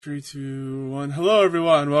Three, two, one. Hello,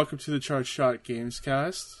 everyone. Welcome to the Charge Shot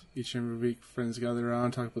Gamescast. Each and every week, friends gather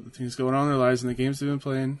around, talk about the things going on in their lives and the games they've been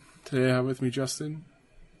playing. Today, I have with me Justin.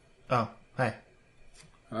 Oh, hi.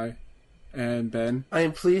 Hi. And Ben. I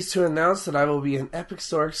am pleased to announce that I will be an Epic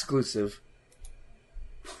Store exclusive.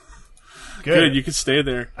 Good. You can stay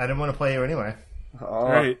there. I didn't want to play you anyway. All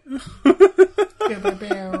right.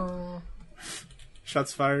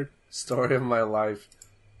 Shots fired. Story of my life.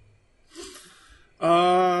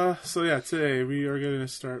 Today we are going to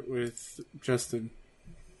start with Justin.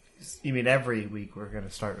 You mean every week we're going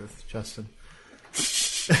to start with Justin?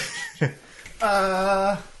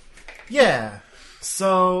 Yeah.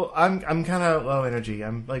 So I'm kind of low energy.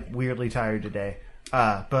 I'm like weirdly tired today.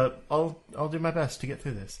 But I'll do my best to get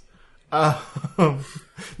through this.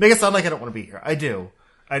 Make it sound like I don't want to be here. I do.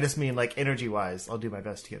 I just mean like energy wise, I'll do my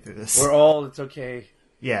best to get through this. We're old. It's okay.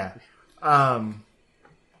 Yeah.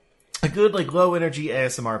 A good, like, low-energy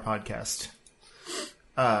ASMR podcast.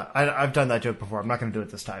 I've done that joke before. I'm not going to do it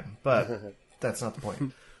this time, but that's not the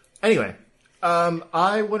point. Anyway,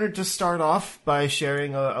 I wanted to start off by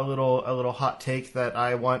sharing a little hot take that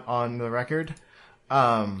I want on the record.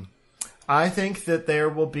 I think that there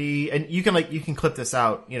will be, and you can clip this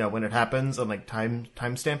out, when it happens and like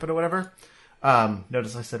timestamp it or whatever.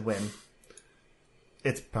 Notice I said when.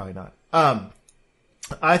 It's probably not.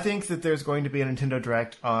 I think that there's going to be a Nintendo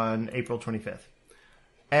Direct on April 25th.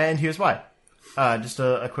 And here's why. Just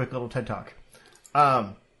a quick little TED Talk.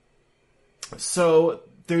 So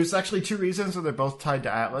there's actually two reasons, and they're both tied to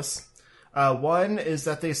Atlus. One is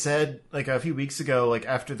that they said, like, a few weeks ago, like,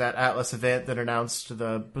 after that Atlus event that announced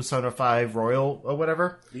the Persona 5 Royal or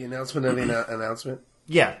whatever. The announcement of the announcement?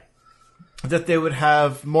 Yeah. That they would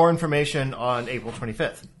have more information on April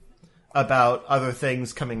 25th about other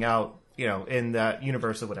things coming out, in that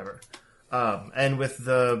universe or whatever. And with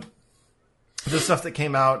the stuff that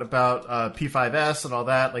came out about P5S and all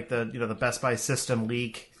that, like the Best Buy system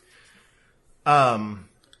leak,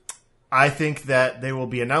 I think that they will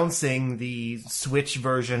be announcing the Switch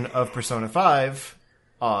version of Persona 5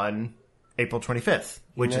 on April 25th,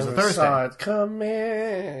 which is a Thursday. Saw it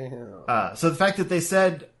coming. So the fact that they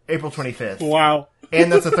said April 25th, Wow,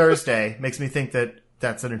 and that's a Thursday, makes me think that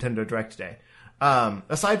that's a Nintendo Direct day.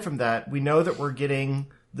 Aside from that, we know that we're getting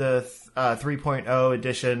the 3.0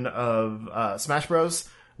 edition of Smash Bros.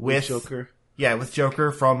 With Joker. Yeah, with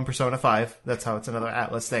Joker from Persona 5. That's how it's another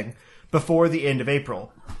Atlus thing. Before the end of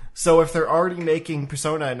April. So if they're already making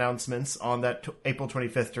Persona announcements on that April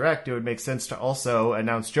 25th Direct, it would make sense to also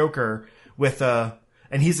announce Joker with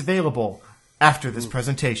and he's available after this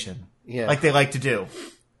presentation. Yeah. Like they like to do.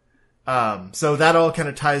 So that all kind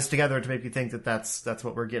of ties together to make you think that that's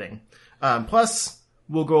what we're getting. Plus,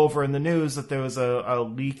 we'll go over in the news that there was a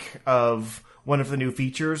leak of one of the new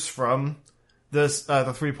features from the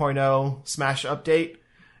 3.0 Smash update.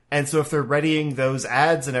 And so if they're readying those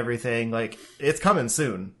ads and everything, like, it's coming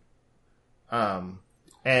soon.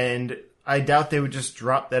 And I doubt they would just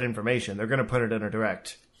drop that information. They're going to put it in a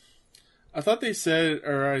Direct. I thought they said,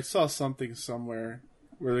 or I saw something somewhere,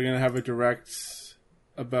 where they're going to have a Direct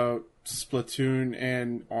about Splatoon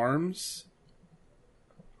and ARMS.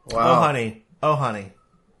 Wow. Oh honey.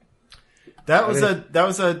 That was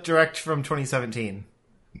a Direct from 2017.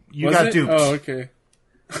 You Was got it? duped. Oh, okay.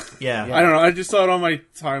 Yeah. I don't know. I just saw it on my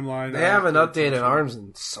timeline. They haven't updated ARMS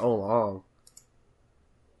in so long.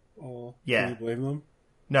 Oh, Yeah. Can you blame them?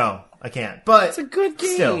 No, I can't. But It's a good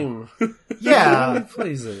game. Still. Yeah. Nobody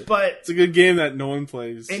plays it. But It's a good game that no one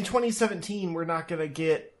plays. in 2017, we're not going to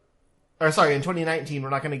get... Or sorry, in 2019, we're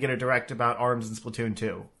not going to get a Direct about ARMS and Splatoon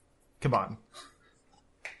 2. Come on.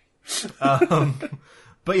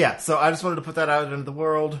 But yeah, so I just wanted to put that out into the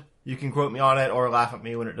world. You can quote me on it or laugh at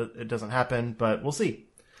me when it doesn't happen, but we'll see.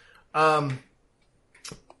 As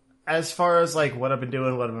far as like what I've been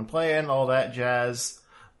doing, what I've been playing, all that jazz,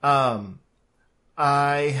 I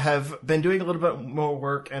have been doing a little bit more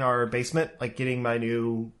work in our basement, like getting my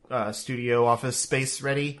new studio office space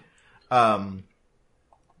ready.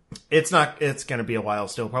 It's going to be a while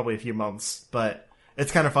still, probably a few months, but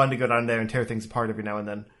it's kind of fun to go down there and tear things apart every now and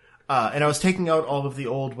then. And I was taking out all of the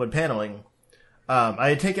old wood paneling. I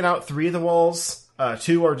had taken out 3 of the walls.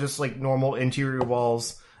 2 are just like normal interior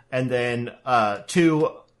walls. And then 2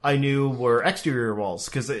 I knew were exterior walls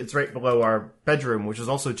because it's right below our bedroom, which is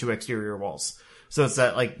also 2 exterior walls. So it's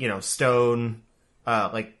that like, stone,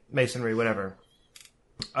 like masonry, whatever.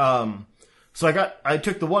 So I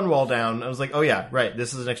took the one wall down. I was like, oh yeah, right.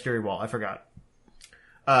 This is an exterior wall. I forgot.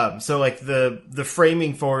 So like the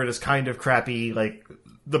framing for it is kind of crappy. Like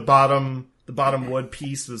the bottom wood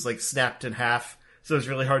piece was like snapped in half. So it was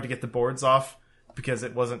really hard to get the boards off because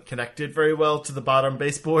it wasn't connected very well to the bottom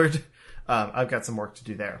baseboard. I've got some work to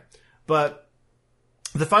do there. But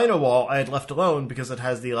the final wall I had left alone because it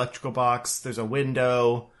has the electrical box, there's a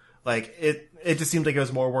window. Like, it just seemed like it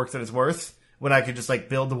was more work than it's worth when I could just, like,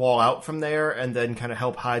 build the wall out from there and then kind of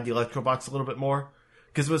help hide the electrical box a little bit more.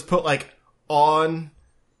 Because it was put, like, on,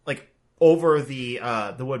 like, over the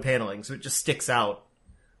wood paneling, so it just sticks out,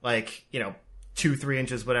 like, 2-3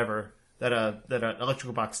 inches, whatever, that an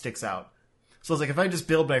electrical box sticks out. So I was like, if I just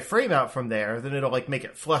build my frame out from there, then it'll, like, make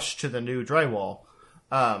it flush to the new drywall.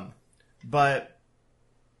 But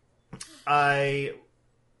I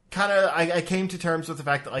came to terms with the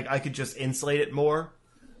fact that, like, I could just insulate it more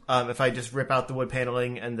if I just rip out the wood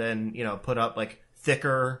paneling and then, put up, like,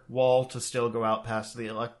 thicker wall to still go out past the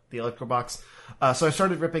electrical box. So I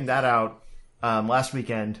started ripping that out last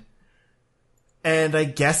weekend. And I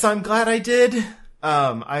guess I'm glad I did.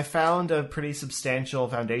 I found a pretty substantial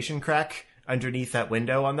foundation crack underneath that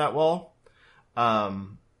window on that wall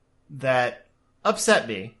that upset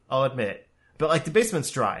me, I'll admit. But, like, the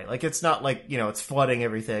basement's dry. Like, it's not like, it's flooding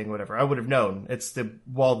everything, whatever. I would have known. It's the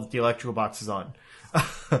wall that the electrical box is on.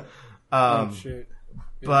 Oh, shit.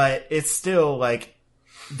 Yeah. But it's still, like,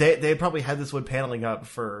 they probably had this wood paneling up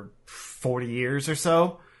for 40 years or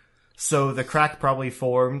so. So the crack probably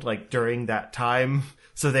formed, like, during that time.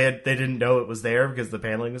 So they didn't know it was there because the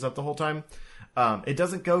paneling was up the whole time. It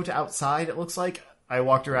doesn't go to outside, it looks like. I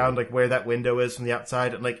walked around, like, where that window is from the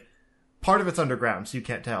outside, and, like, part of it's underground, so you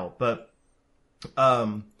can't tell. But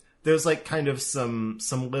there's, like, kind of some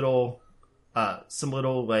little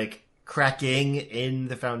like cracking in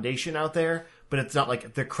the foundation out there, but it's not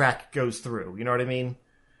like the crack goes through. You know what I mean?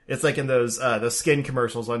 It's like in those skin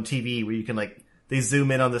commercials on TV where you can, like, they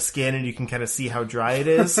zoom in on the skin and you can kind of see how dry it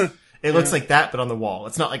is. It looks like that, but on the wall.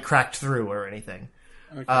 It's not, like, cracked through or anything.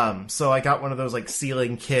 Okay. So I got one of those, like,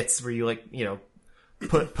 sealing kits where you, like,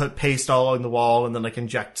 put paste all along the wall and then, like,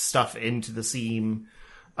 inject stuff into the seam.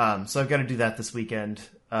 So I've got to do that this weekend.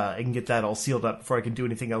 I can get that all sealed up before I can do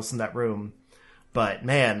anything else in that room. But,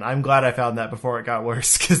 man, I'm glad I found that before it got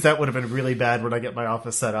worse, because that would have been really bad when I get my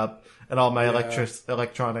office set up and all my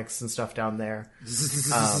electronics and stuff down there.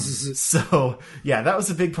 So, yeah, that was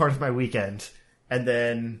a big part of my weekend. And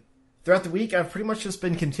then throughout the week, I've pretty much just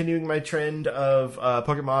been continuing my trend of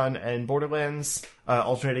Pokemon and Borderlands,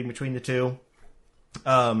 alternating between the two.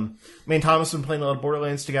 Me and Thomas have been playing a lot of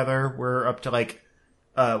Borderlands together. We're up to, like,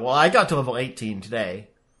 I got to level 18 today.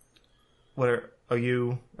 Are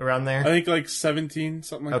you around there? I think like 17,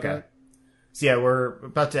 something like that. So yeah, we're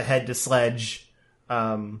about to head to Sledge,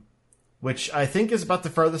 which I think is about the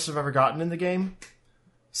furthest I've ever gotten in the game.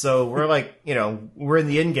 So we're like, we're in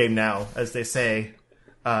the end game now, as they say,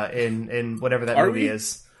 in whatever that movie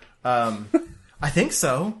is. I think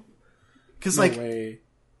so. Because, No like, way.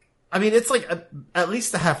 I mean, it's like at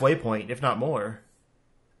least the halfway point, if not more.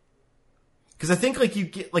 Because I think, like, you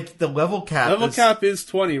get, like, the level cap is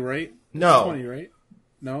 20, right? No. It's 20, right?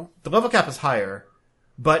 No? The level cap is higher,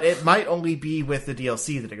 but it might only be with the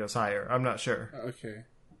DLC that it goes higher. I'm not sure. Okay.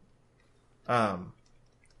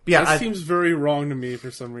 Yeah, that seems very wrong to me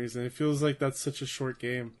for some reason. It feels like that's such a short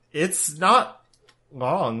game. It's not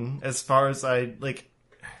long as far as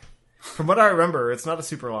from what I remember, it's not a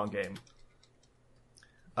super long game.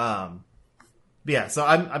 But yeah, so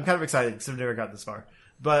I'm kind of excited because I've never got this far.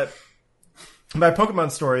 But my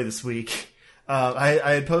Pokemon story this week,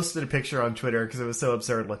 I had posted a picture on Twitter because it was so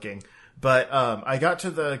absurd looking. But I got to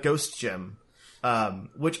the Ghost Gym,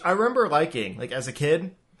 which I remember liking, like, as a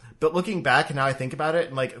kid. But looking back, and now I think about it,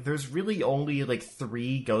 and, like, there's really only, like,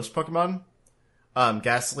 3 Ghost Pokemon.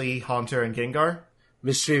 Ghastly, Haunter, and Gengar.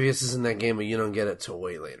 Mischievous is in that game, but you don't get it till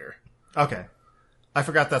way later. Okay. I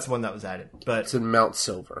forgot that's one that was added. But it's in Mount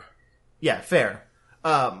Silver. Yeah, fair.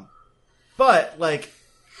 But, like,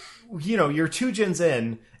 you're 2 gyms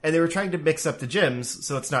in, and they were trying to mix up the gyms,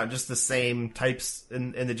 so it's not just the same types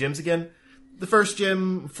in the gyms again. The first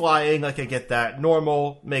gym, flying, like, I get that.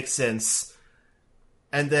 Normal, makes sense.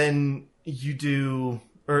 And then you do...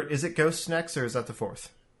 Or is it Ghost next, or is that the 4th?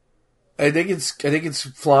 I think it's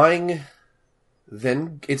flying,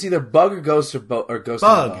 then... It's either Bug or Ghost, or Ghost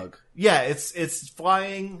and Bug. Yeah, it's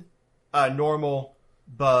flying, normal,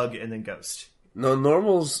 Bug, and then Ghost. No,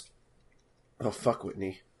 normal's... Oh, fuck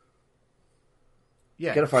Whitney.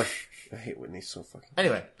 Yeah. Gotta find... I hate Whitney so fucking...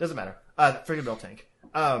 Anyway, doesn't matter. Friggin' Miltank.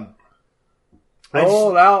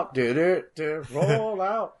 Roll out, dude. Roll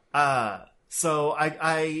out. So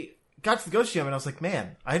I got to the Ghost Gym and I was like,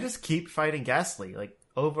 man, I just keep fighting Ghastly, like,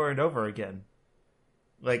 over and over again.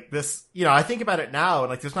 Like, this, I think about it now, and,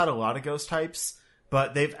 like, there's not a lot of Ghost types,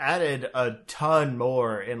 but they've added a ton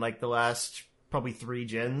more in, like, the last probably 3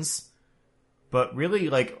 gens. But really,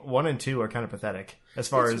 like 1 and 2 are kind of pathetic as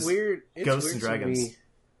far as weird. Ghosts and Dragons. To me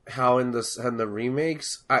how in the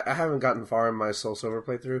remakes, I haven't gotten far in my Soul Silver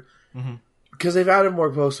playthrough because they've added more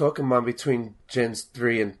Pokemon between Gens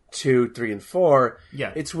 3 and 2, 3 and 4.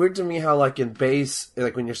 Yeah, it's weird to me how like in base,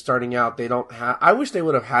 like when you're starting out, they don't have. I wish they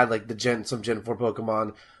would have had like some Gen 4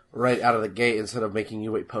 Pokemon right out of the gate instead of making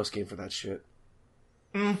you wait post game for that shit.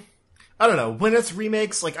 I don't know. When it's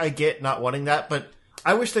remakes, like I get not wanting that, but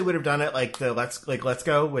I wish they would have done it like the Let's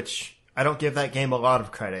Go, which I don't give that game a lot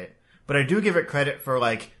of credit, but I do give it credit for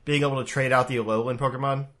like being able to trade out the Alolan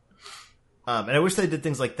Pokemon. And I wish they did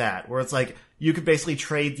things like that, where it's like you could basically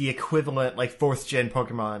trade the equivalent like 4th gen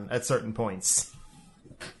Pokemon at certain points.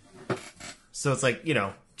 So it's like,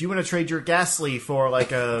 do you want to trade your Ghastly for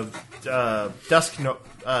like a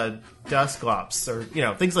Dusclops or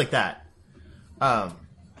things like that.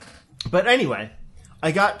 But anyway,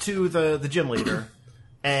 I got to the gym leader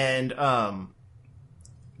and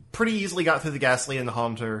pretty easily got through the Ghastly and the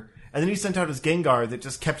Haunter, and then he sent out his Gengar that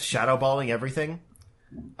just kept shadow balling everything.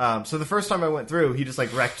 So the first time I went through, he just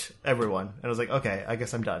like wrecked everyone, and I was like, okay, I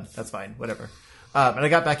guess I'm done. That's fine, whatever. And I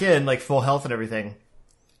got back in like full health and everything,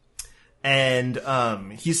 and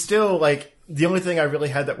he's still like the only thing I really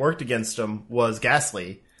had that worked against him was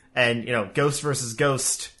Ghastly, and Ghost versus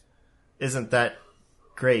Ghost isn't that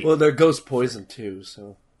great. Well, they're Ghost Poison too,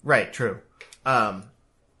 so right, true.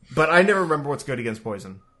 But I never remember what's good against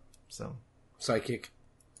poison. So Psychic.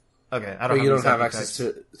 Okay, I don't. But have you don't any have psychic access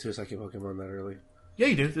types. to a Psychic Pokemon that early. Yeah,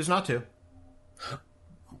 you do. There's not two.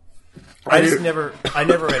 I never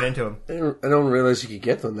ran into him. I don't realize you could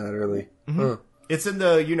get them that early. Mm-hmm. Huh. It's in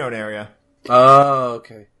the Unone area. Oh,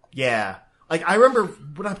 okay. Yeah. Like, I remember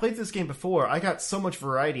when I played this game before, I got so much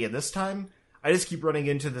variety, and this time, I just keep running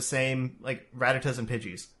into the same, like, Rattatas and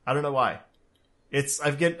Pidgeys. I don't know why.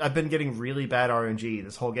 I've been getting really bad RNG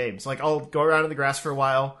this whole game. So, like, I'll go around in the grass for a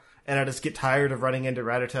while, and I just get tired of running into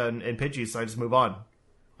Rattata and Pidgey, so I just move on.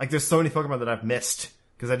 Like, there's so many Pokemon that I've missed,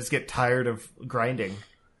 because I just get tired of grinding.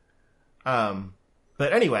 But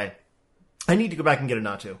anyway, I need to go back and get a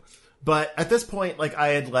Natu. But at this point, like, I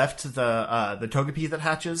had left the Togepi that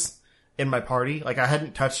hatches in my party. Like, I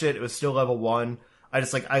hadn't touched it. It was still level 1.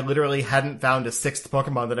 I literally hadn't found a 6th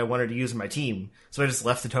Pokemon that I wanted to use in my team. So I just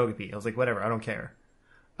left the Togepi. I was like, whatever, I don't care.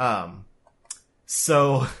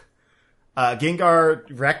 So Gengar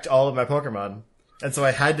wrecked all of my Pokemon. And so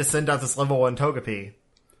I had to send out this level 1 Togepi.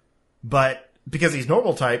 But because he's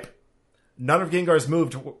normal type, none of Gengar's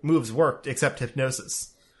moves worked except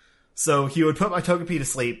Hypnosis. So he would put my Togepi to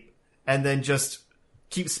sleep, and then just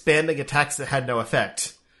keep spamming attacks that had no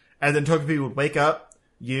effect. And then Togepi would wake up,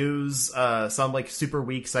 use some like super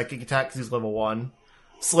weak psychic attack because he's level 1,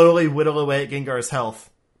 slowly whittle away at Gengar's health,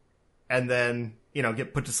 and then,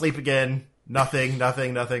 get put to sleep again. Nothing.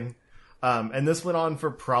 And this went on for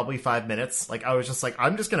probably 5 minutes. Like, I was just like,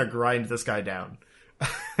 I'm just gonna grind this guy down.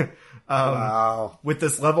 Wow. With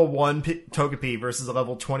this level 1 Togepi versus a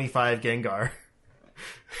level 25 Gengar.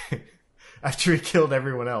 After he killed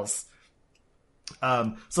everyone else.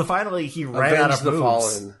 So finally he ran out of moves.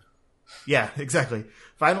 Fallen. Yeah, exactly.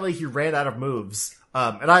 Finally he ran out of moves.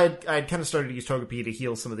 And I had kind of started to use Togepi to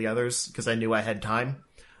heal some of the others, because I knew I had time.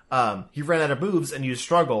 He ran out of moves and used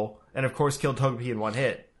Struggle, and of course killed Togepi in one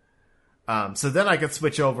hit. So then I could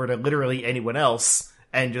switch over to literally anyone else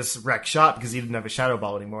and just wreck shot because he didn't have a Shadow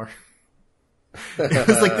Ball anymore. It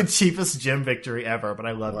was like the cheapest gym victory ever, but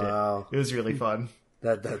I loved it. It was really fun.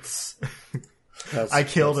 That's I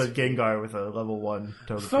killed a Gengar with a level 1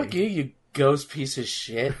 Togepi. Fuck you ghost piece of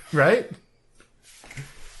shit. Right?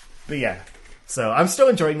 But yeah. So I'm still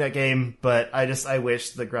enjoying that game, but I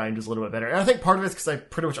wish the grind was a little bit better. And I think part of it's because I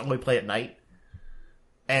pretty much only play at night.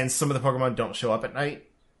 And some of the Pokemon don't show up at night.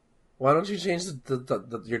 Why don't you change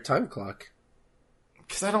your time clock?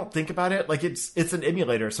 Because I don't think about it. Like, it's an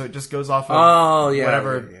emulator, so it just goes off of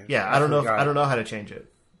whatever. Yeah, I don't know how to change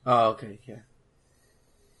it. Oh, okay, yeah.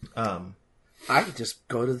 I could just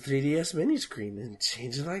go to the 3DS mini screen and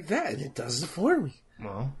change it like that, and it does it for me.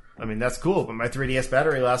 Well, I mean, that's cool, but my 3DS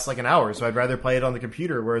battery lasts like an hour, so I'd rather play it on the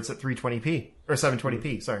computer where it's at 320p. Or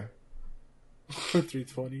 720p, sorry.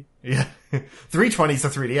 320. Yeah. 320 is a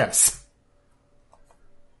 3DS.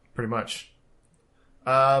 Pretty much.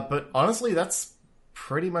 But honestly, that's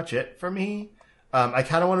pretty much it for me. I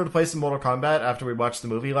kind of wanted to play some Mortal Kombat after we watched the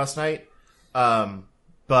movie last night.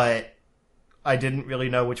 But I didn't really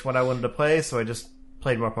know which one I wanted to play, so I just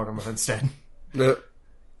played more Pokemon instead.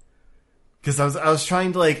 Because I was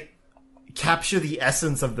trying to, like, capture the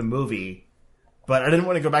essence of the movie, but I didn't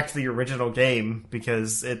want to go back to the original game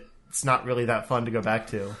because it's not really that fun to go back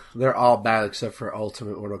to. They're all bad except for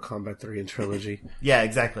Ultimate Mortal Kombat 3 and Trilogy. Yeah,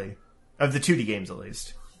 exactly. of the 2D games at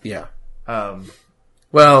least. Yeah. Um,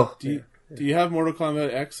 Well, Do you have Mortal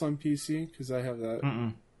Kombat X on PC? Because I have that.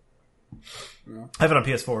 I have it on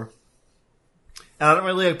PS4. And I don't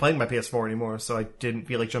really like playing my PS4 anymore, so I didn't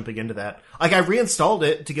feel like jumping into that. Like, I reinstalled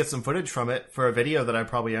it to get some footage from it for a video that I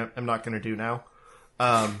probably am not going to do now.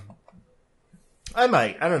 I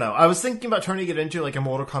might. I don't know. I was thinking about turning it into, like, a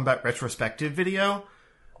Mortal Kombat retrospective video,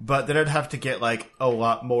 but then I'd have to get, like, a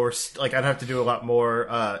lot more... I'd have to do a lot more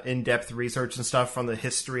in-depth research and stuff from the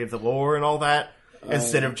history of the lore and all that,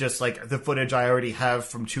 instead of just, like, the footage I already have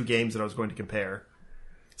from 2 games that I was going to compare.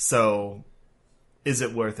 So, is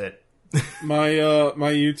it worth it? My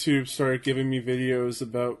YouTube started giving me videos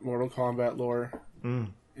about Mortal Kombat lore.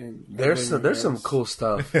 And there's some cool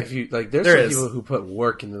stuff. If you like, there's There some people who put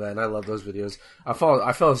work into that, and I love those videos. I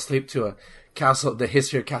fell asleep to the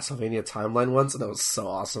history of Castlevania timeline once, and that was so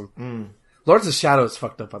awesome. Lords of Shadow is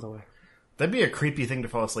fucked up, by the way. That'd be a creepy thing to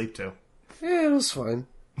fall asleep to. Yeah, it was fine.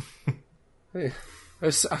 Hey, I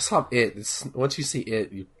saw it. Once you see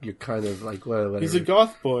it, you're kind of like, whatever. He's a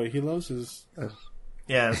goth boy. He loves his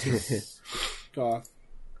Yeah,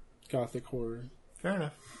 gothic horror. fair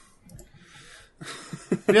enough.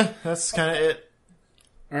 Yeah, that's kind of it.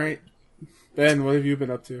 All right, Ben, what have you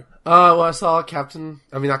been up to? Well, I saw not Captain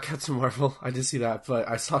Marvel. I did see that, but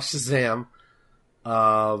I saw Shazam.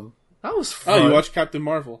 That was fun. Oh, you watched Captain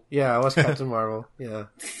Marvel? Yeah, I watched Captain Marvel. Yeah,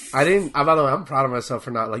 I didn't. By the way, I'm proud of myself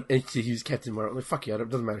for not like to use Captain Marvel. Like, fuck yeah, it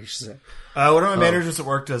doesn't matter who Shazam. One of my managers at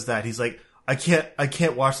work does that. He's like, I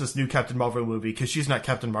can't watch this new Captain Marvel movie because she's not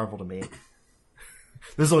Captain Marvel to me.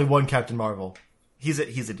 There's only one Captain Marvel. He's a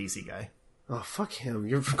DC guy. Oh, fuck him.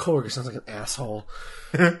 Your coworker sounds like an asshole.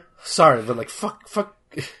 Sorry, but like, fuck.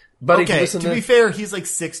 Buddy, Okay, to be fair, he's like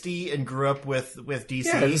 60 and grew up with DC.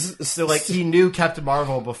 Yeah, so like he knew Captain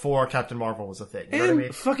Marvel before Captain Marvel was a thing. You know what I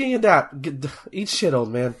mean? Fucking adapt. Eat shit,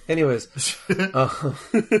 old man. Anyways.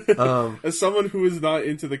 As someone who is not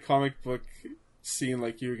into the comic book scene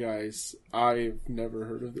like you guys, I've never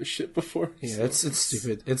heard of this shit before. Yeah, so. It's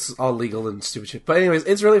stupid. It's all legal and stupid shit. But anyways,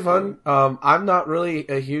 it's really fun. I'm not really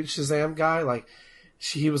a huge Shazam guy. Like,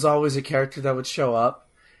 he was always a character that would show up.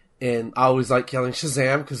 And I always like yelling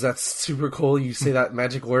Shazam because that's super cool. You say that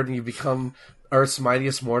magic word and you become Earth's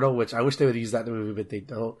mightiest mortal, which I wish they would use that in the movie, but they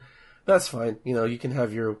don't. That's fine. You know, you can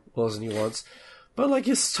have your wills and your wants. But, like,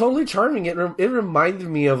 it's totally charming. It reminded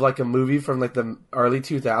me of, like, a movie from, like, the early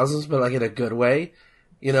 2000s, but, like, in a good way.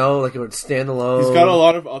 You know, like, it would stand alone. He's got a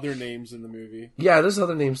lot of other names in the movie. Yeah, there's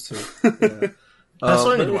other names, too. Yeah. I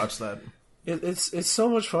still need to watch that. It's so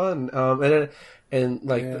much fun.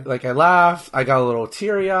 Like I laughed, I got a little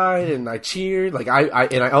teary eyed, and I cheered. Like I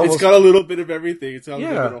almost. It's got a little bit of everything. It's got a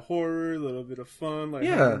little bit of horror, a little bit of fun, like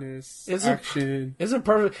happiness, action. It's a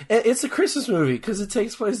perfect. It's a Christmas movie because it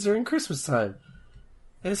takes place during Christmas time,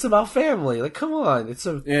 and it's about family. Like, come on, it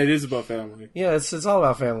is about family. Yeah, it's all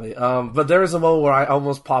about family. But there was a moment where I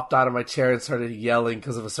almost popped out of my chair and started yelling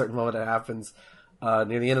because of a certain moment that happens.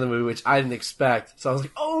 Near the end of the movie, which I didn't expect. So I was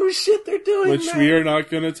like, oh shit, they're doing which that. we are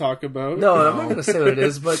not going to talk about. No, I'm not going to say what it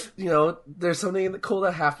is, but, you know, there's something cool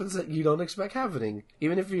that happens that you don't expect happening.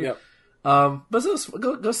 Even if you... Yep. But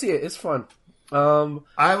go see it. It's fun.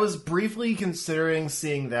 I was briefly considering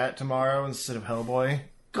seeing that tomorrow instead of Hellboy.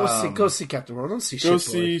 Go see Captain Marvel. Don't see Go Shitboy.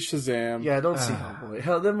 see Shazam. Yeah, don't see Hellboy.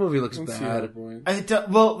 Hell, that movie looks bad.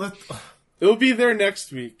 It'll be there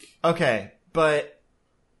next week. Okay, but...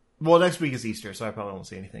 Well, next week is Easter, so I probably won't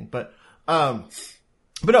see anything. But no,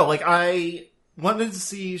 like, I wanted to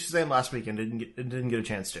see Shazam last week and didn't get a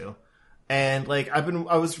chance to. And, like, I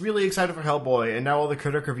was really excited for Hellboy, and now all the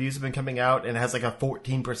critic reviews have been coming out, and it has, like, a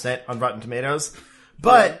 14% on Rotten Tomatoes.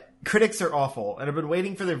 But critics are awful, and I've been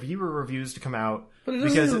waiting for their viewer reviews to come out.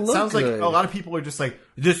 Because it sounds like a lot of people are just like,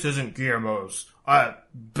 this isn't Guillermo's.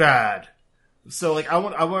 Bad. So, like, I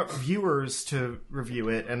want viewers to review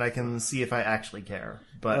it, and I can see if I actually care.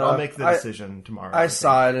 But I'll make the decision tomorrow. I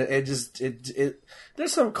saw it. It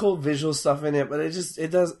there's some cool visual stuff in it, but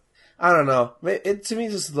it does. I don't know. It to me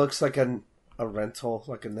just looks like a rental,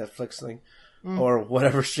 like a Netflix thing, or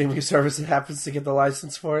whatever streaming service it happens to get the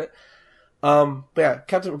license for it. But yeah,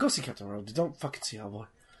 go see Captain Marvel. Don't fucking see Hellboy.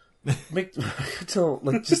 Don't.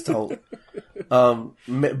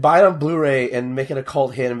 Buy it on Blu-ray and make it a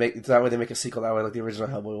cult hit, and that way they make a sequel that way, like the original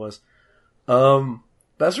Hellboy was.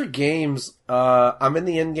 Best for games, I'm in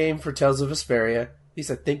the end game for Tales of Vesperia. At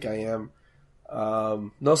least I think I am.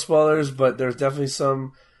 No spoilers, but there's definitely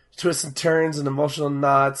some twists and turns and emotional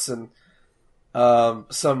knots and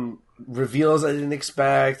some reveals I didn't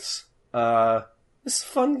expect. It's a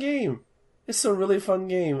fun game. It's a really fun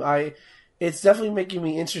game. It's definitely making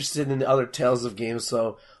me interested in other Tales of games,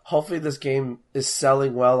 so hopefully this game is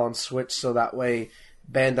selling well on Switch, so that way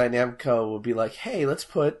Bandai Namco will be like, hey, let's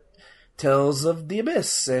put Tales of the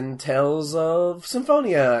Abyss, and Tales of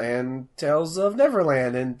Symphonia, and Tales of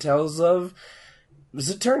Neverland, and Tales of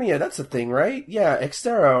Zaturnia. That's a thing, right? Yeah,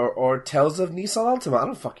 Xterra, or Tales of Nissan Altima. I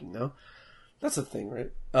don't fucking know. That's a thing,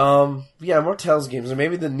 right? Yeah, more Tales games, or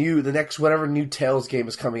maybe the next whatever new Tales game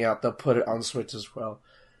is coming out, they'll put it on Switch as well.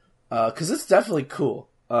 Because it's definitely cool.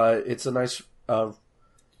 It's a nice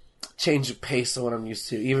change of pace of what I'm used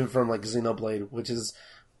to, even from like Xenoblade, which is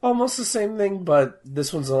almost the same thing, but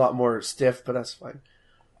this one's a lot more stiff, but that's fine.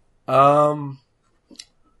 I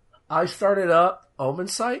started up Omen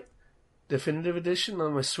Sight Definitive Edition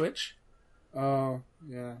on my Switch. Oh,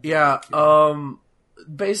 yeah. Yeah,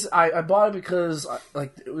 basically, I bought it because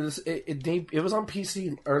it was on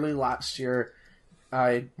PC early last year.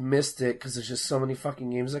 I missed it because there's just so many fucking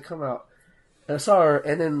games that come out. And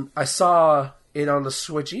then I saw it on the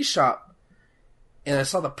Switch eShop, and I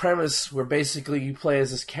saw the premise where basically you play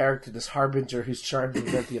as this character, this harbinger who's trying to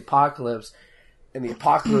prevent the apocalypse, and the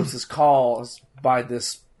apocalypse is caused by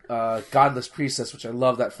this godless priestess, which I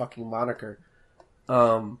love that fucking moniker.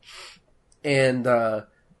 You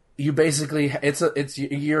basically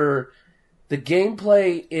the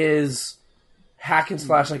gameplay is hack and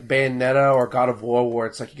slash like Bayonetta or God of War, where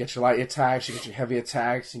it's like you get your light attacks, you get your heavy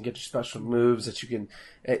attacks, you get your special moves that you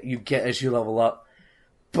get as you level up.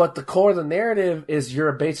 But the core of the narrative is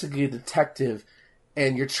you're basically a detective,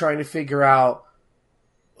 and you're trying to figure out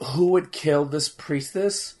who would kill this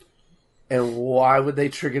priestess and why would they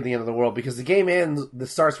trigger the end of the world. Because the game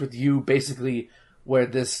starts with you basically where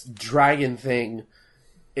this dragon thing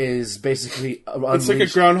is basically unleashed. It's like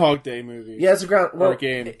a Groundhog Day movie. Yeah, it's a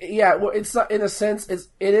game. Yeah, well, it's not, in a sense, it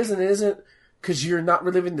isn't, because you're not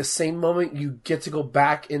reliving the same moment. You get to go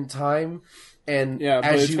back in time, and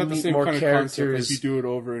as you meet more characters, you do it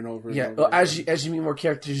over and over. Yeah, and over as you meet more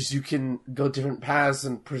characters, you can go different paths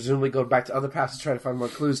and presumably go back to other paths to try to find more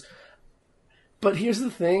clues. But here's the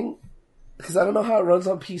thing, because I don't know how it runs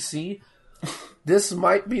on PC. This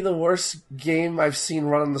might be the worst game I've seen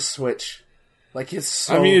run on the Switch. Like, it's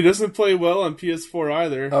so... I mean, it doesn't play well on PS4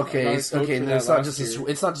 either. Okay, it's not just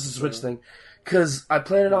a Switch thing. Because I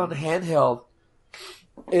played it on handheld.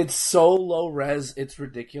 It's so low res, it's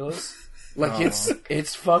ridiculous. Like,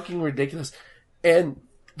 it's fucking ridiculous. And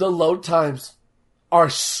the load times are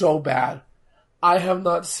so bad. I have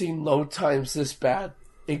not seen load times this bad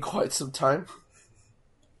in quite some time.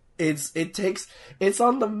 It's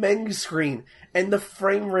on the menu screen, and the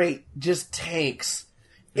frame rate just tanks.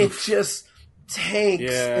 It just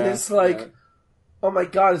tanks, and it's like, oh my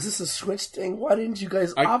god, is this a Switch thing? Why didn't you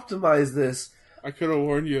guys optimize this? I could have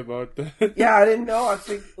warned you about that. Yeah, I didn't know. I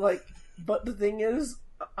think, but the thing is,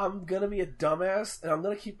 I'm gonna be a dumbass, and I'm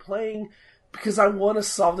gonna keep playing because I want to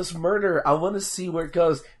solve this murder. I want to see where it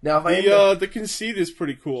goes. Now, if the conceit is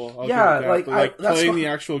pretty cool. But playing the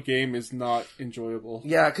actual game is not enjoyable.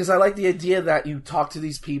 Yeah, because I like the idea that you talk to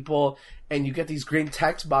these people and you get these green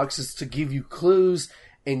text boxes to give you clues,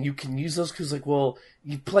 and you can use those clues. Like, well,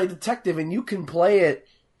 you play detective, and you can play it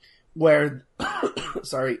where,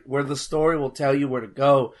 where the story will tell you where to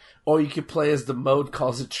go, or you can play as the mode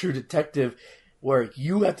calls it True Detective, where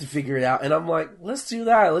you have to figure it out. And I'm like, let's do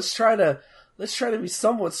that. Let's try to be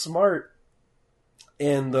somewhat smart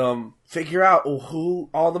and figure out who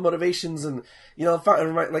all the motivations, and that's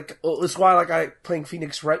why I like playing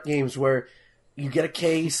Phoenix Wright games where you get a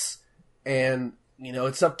case and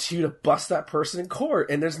it's up to you to bust that person in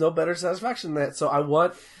court, and there's no better satisfaction than that. So I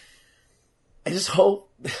just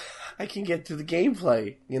hope I can get through the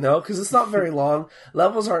gameplay, because it's not very long.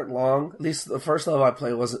 Levels aren't long. At least the first level I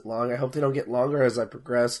played wasn't long. I hope they don't get longer as I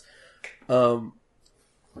progress.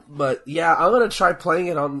 But yeah, I'm gonna try playing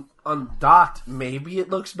it on docked. Maybe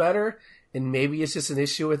it looks better, and maybe it's just an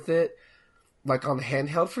issue with it, like on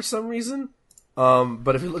handheld for some reason.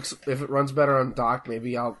 But if it runs better on docked,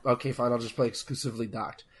 maybe I'll just play exclusively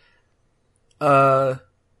docked.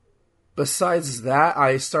 Besides that,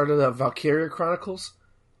 I started Valkyria Chronicles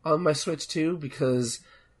on my Switch too, because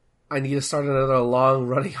I need to start another long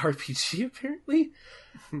running RPG apparently.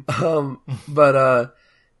 Because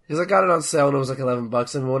I got it on sale and it was like $11.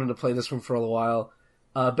 I've been wanting to play this one for a while.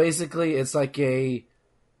 Basically, it's like a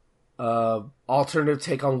alternative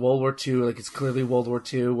take on World War II. Like, it's clearly World War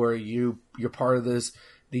II, where you're part of these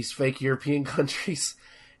fake European countries,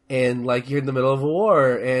 and like you're in the middle of a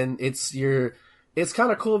war, and it's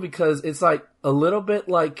kind of cool because it's like a little bit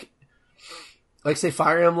like say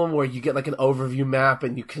Fire Emblem, where you get like an overview map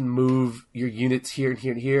and you can move your units here and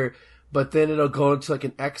here and here. but then it'll go into like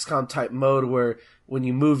an XCOM type mode where when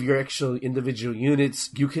you move your actual individual units,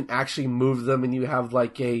 you can actually move them, and you have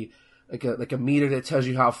like a meter that tells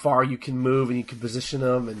you how far you can move, and you can position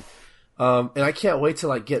them, and I can't wait to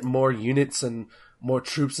like get more units and more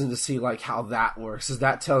troops and to see like how that works, because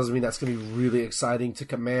that tells me that's going to be really exciting to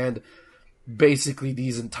command basically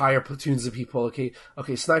these entire platoons of people.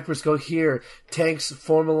 Okay, snipers go here, tanks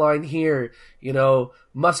form a line here,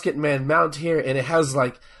 musket men mount here, and it has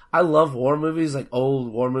like, I love war movies, like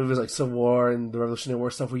old war movies like Civil War and the Revolutionary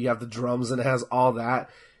War stuff where you have the drums and it has all that.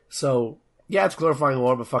 So yeah, it's glorifying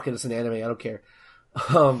war, but fuck it, it's an anime, I don't care.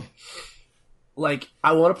 Like,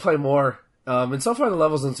 I want to play more, and so far the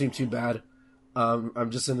levels don't seem too bad.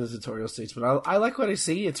 I'm just in the tutorial stage, but I like what I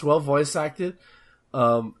see. It's well voice acted.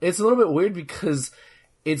 It's a little bit weird because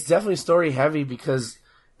it's definitely story heavy, because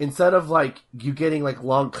instead of like you getting like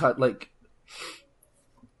long cut, like,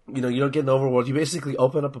 you don't get an overworld, you basically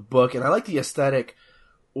open up a book, and I like the aesthetic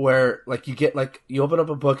where like you open up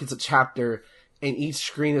a book, it's a chapter, and each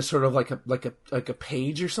screen is sort of like a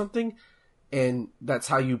page or something, and that's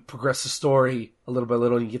how you progress the story a little by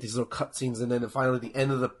little, and you get these little cutscenes, and then finally at the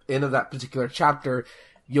end of that particular chapter,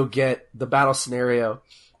 you'll get the battle scenario.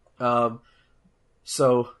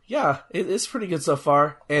 So yeah, it's pretty good so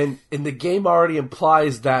far, and the game already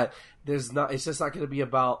implies that it's just not going to be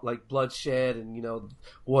about like bloodshed and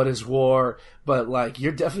what is war, but like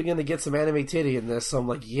you're definitely going to get some anime titty in this. So I'm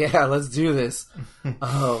like, yeah, let's do this.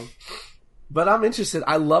 But I'm interested.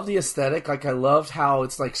 I love the aesthetic. Like, I loved how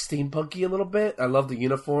it's like steampunky a little bit. I love the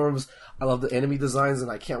uniforms. I love the enemy designs,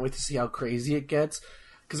 and I can't wait to see how crazy it gets.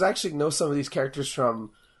 Because I actually know some of these characters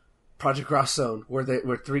from Project Cross Zone, where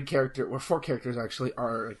 4 characters actually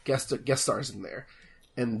are guest stars in there,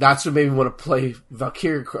 and that's what made me want to play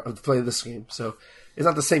Valkyria, play this game. So it's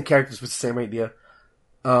not the same characters, but the same idea.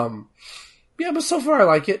 Yeah, but so far I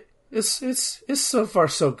like it. It's so far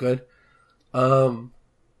so good.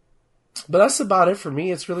 But that's about it for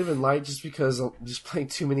me. It's really been light just because I'm just playing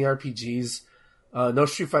too many RPGs. No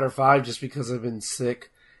Street Fighter V just because I've been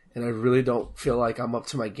sick, and I really don't feel like I'm up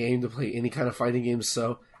to my game to play any kind of fighting games.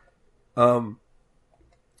 So, I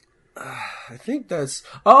think that's...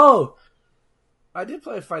 Oh! I did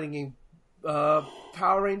play a fighting game.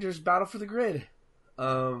 Power Rangers Battle for the Grid.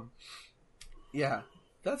 Yeah,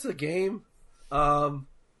 that's a game. Don't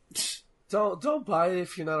buy it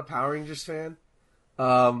if you're not a Power Rangers fan.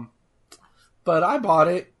 But I bought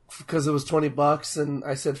it because it was $20 and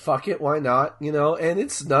I said, fuck it, why not? And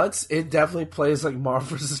it's nuts. It definitely plays like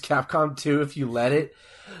Marvel vs. Capcom 2 if you let it.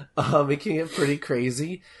 It can get pretty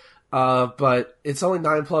crazy. But it's only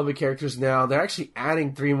 9 public characters now. They're actually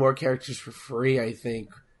adding 3 more characters for free, I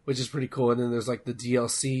think, which is pretty cool. And then there's like the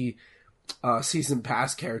DLC, season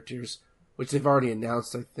pass characters, which they've already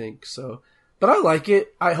announced, I think. So, but I like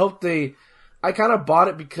it. I kind of bought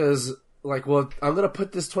it because, like, well, I'm going to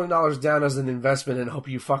put this $20 down as an investment and hope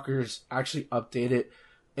you fuckers actually update it.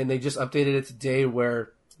 And they just updated it today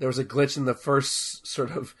where there was a glitch in the first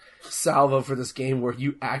sort of salvo for this game where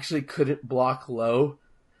you actually couldn't block low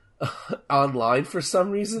online for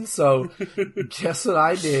some reason. So guess what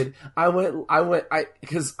I did?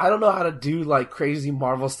 Because I don't know how to do like crazy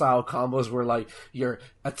Marvel style combos where like you're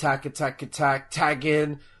attack, tag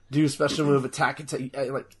in, do special move, attack.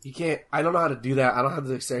 Like, you can't. I don't know how to do that. I don't have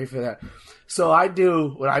the dexterity for that. So I do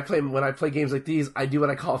when I play games like these. I do what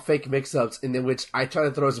I call fake mix-ups, in which I try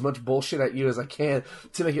to throw as much bullshit at you as I can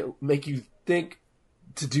to make you think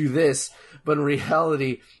to do this. But in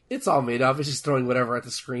reality, it's all made up. It's just throwing whatever at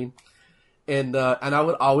the screen, and I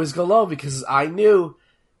would always go low because I knew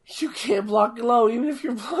you can't block low even if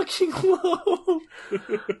you're blocking low.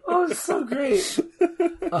 Oh, it's so great.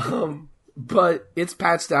 But it's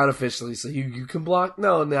patched out officially, so you can block.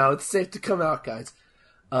 No, now it's safe to come out, guys.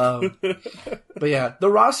 But yeah, the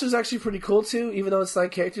roster is actually pretty cool too, even though it's 9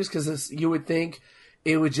 characters, because you would think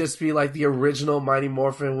it would just be like the original Mighty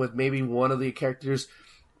Morphin with maybe one of the characters,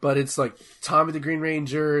 but it's like Tommy the Green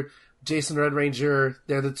Ranger, Jason Red Ranger.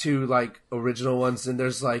 They're the 2 like original ones, and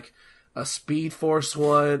there's like a Speed Force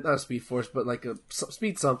one, not a Speed Force, but like a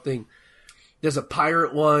Speed something. There's a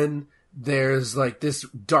Pirate one. There's like this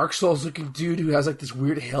Dark Souls looking dude who has like this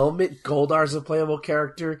weird helmet. Goldar's a playable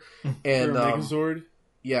character, and Megazord.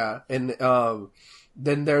 Yeah, and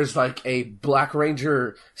then there's like a Black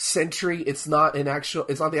Ranger Sentry. It's not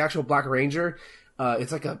the actual Black Ranger.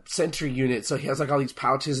 It's like a Sentry unit, so he has like all these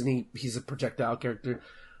pouches, and he's a projectile character.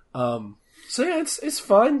 So yeah, it's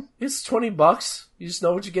fun. It's $20. You just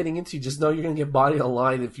know what you're getting into. You just know you're gonna get bodied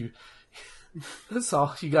online if you. That's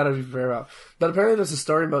all you gotta be fair about. But apparently there's a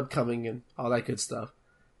story mode coming and all that good stuff.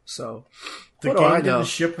 So the game didn't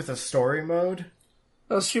ship with a story mode.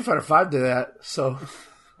 Well, Street Fighter V did that, so...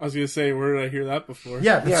 I was gonna say, where did I hear that before?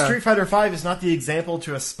 Yeah, but Yeah. Street Fighter V is not the example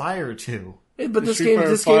to aspire to. But this Street Fighter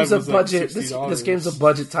game's V a was like budget. $60. This game's a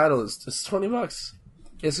budget title. It's $20.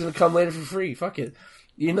 It's gonna come later for free. Fuck it.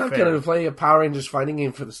 You're not Fair. gonna play a Power Rangers fighting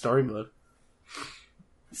game for the story mode.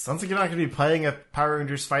 Sounds like you're not going to be playing a Power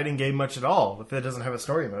Rangers fighting game much at all if it doesn't have a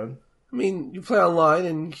story mode. I mean, you play online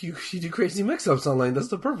and you do crazy mix-ups online. That's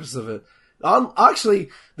the purpose of it. Actually,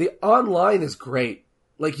 the online is great.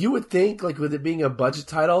 Like, you would think, like, with it being a budget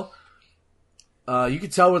title, you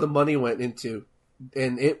could tell where the money went into.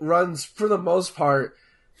 And it runs, for the most part,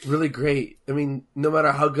 really great. I mean, no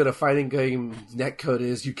matter how good a fighting game netcode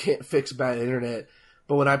is, you can't fix bad internet.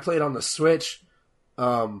 But when I played on the Switch,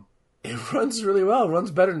 it runs really well. It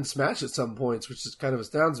runs better than Smash at some points, which just kind of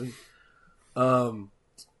astounds me.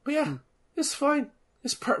 But yeah, it's fine.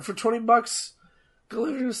 It's for $20. Go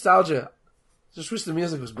live your nostalgia. Just wish the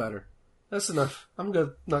music was better. That's enough. I'm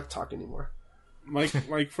good. Not talk anymore.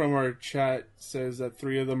 Mike from our chat says that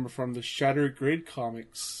 3 of them are from the Shattered Grid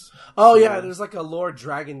comics. Oh yeah, there's like a Lord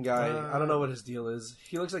Dragon guy. I don't know what his deal is.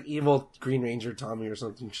 He looks like evil Green Ranger Tommy or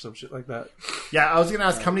something, some shit like that. Yeah, I was going to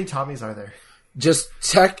ask, how many Tommies are there? Just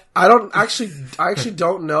tech. I actually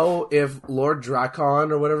don't know if Lord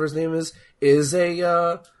Drakon or whatever his name is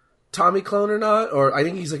a Tommy clone or not. Or I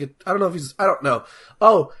think he's like I don't know.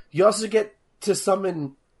 Oh, you also get to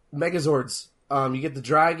summon Megazords. You get the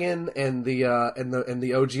dragon and the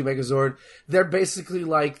OG Megazord. They're basically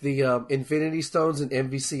like the Infinity Stones in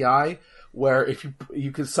MVCI, where if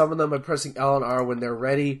you can summon them by pressing L and R when they're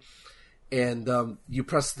ready. And you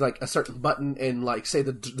press like a certain button, and like say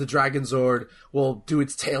the Dragon Zord will do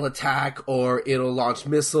its tail attack, or it'll launch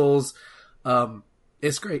missiles.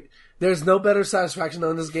 It's great. There's no better satisfaction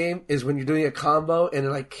in this game is when you're doing a combo and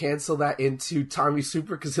then like cancel that into Tommy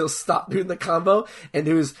Super because he'll stop doing the combo and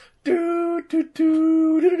do his do do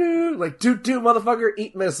do do do like do motherfucker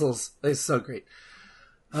eat missiles. It's so great.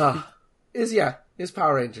 It's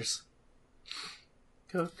Power Rangers.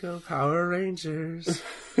 Go Power Rangers.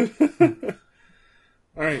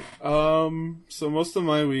 Alright, so most of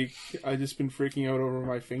my week, I've just been freaking out over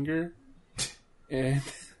my finger. And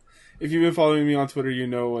if you've been following me on Twitter, you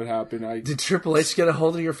know what happened. Did Triple H get a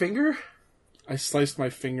hold of your finger? I sliced my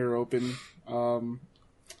finger open.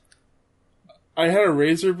 I had a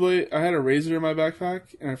razor blade. I had a razor in my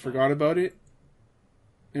backpack, and I forgot about it.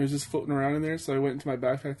 It was just floating around in there, so I went into my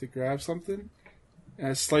backpack to grab something. And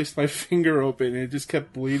I sliced my finger open, and it just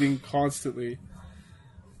kept bleeding constantly.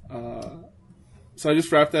 So I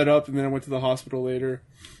just wrapped that up, and then I went to the hospital later.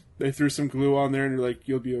 They threw some glue on there, and they're like,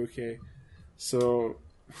 "You'll be okay." So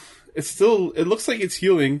it looks like it's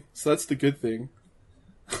healing, so that's the good thing.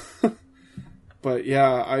 But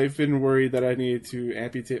yeah, I've been worried that I needed to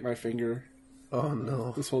amputate my finger. Oh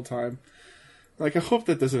no! This whole time, like, I hope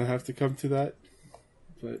that doesn't have to come to that,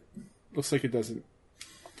 but looks like it doesn't.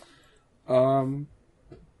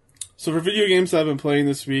 So for video games I've been playing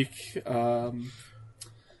this week,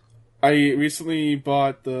 I recently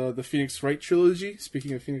bought the Phoenix Wright trilogy,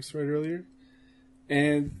 speaking of Phoenix Wright earlier.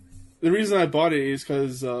 And the reason I bought it is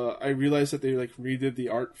because I realized that they like redid the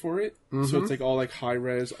art for it. Mm-hmm. So it's like all like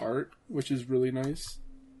high-res art, which is really nice.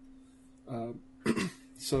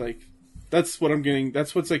 So like, that's what I'm getting.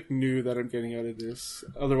 That's what's like new that I'm getting out of this.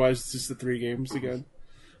 Otherwise, it's just the 3 games again.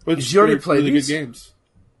 But did you already play really these? Good games.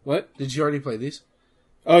 What? Did you already play these?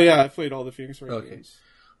 Oh yeah, I played all the Phoenix Wright games.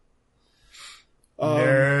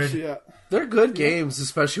 Nerd. Yeah. They're good games,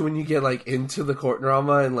 especially when you get like into the court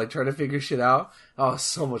drama and like trying to figure shit out. Oh,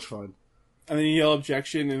 so much fun. And then you yell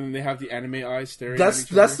objection, and then they have the anime eyes staring That's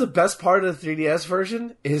at each other. the best part of the 3DS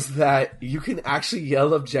version is that you can actually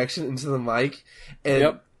yell objection into the mic.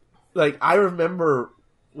 And like I remember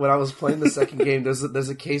when I was playing the second game, there's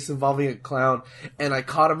a case involving a clown, and I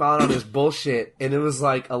caught him out on his bullshit, and it was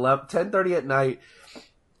like 10:30 at night.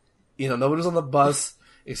 You know, nobody was on the bus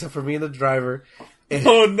except for me and the driver. And,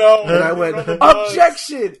 oh no! And I went,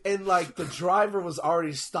 objection! And like the driver was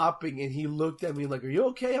already stopping, and he looked at me like, "Are you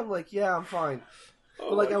okay?" I'm like, "Yeah, I'm fine."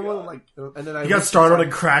 But like I wasn't like, and then I got startled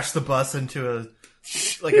and crashed the bus into a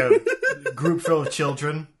group full of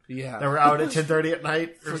children. Yeah, that were out at 10:30 at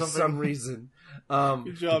night or for something. some reason.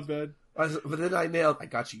 Good job, man. But then I nailed. I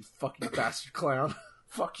got you, fucking bastard clown.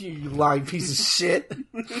 Fuck you, you lying piece of shit.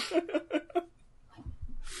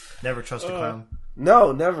 Never trust a clown.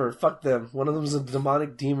 No, never. Fuck them. One of them is a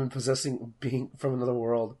demonic demon possessing being from another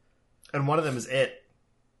world. And one of them is it.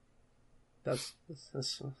 That's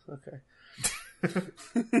okay.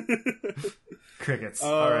 Crickets.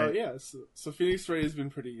 All right. Yeah, so Phoenix Wright has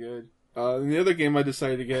been pretty good. And the other game I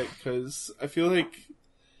decided to get, because I feel like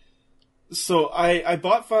So I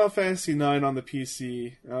bought Final Fantasy IX on the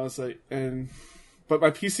PC. And I was like, but my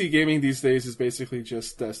PC gaming these days is basically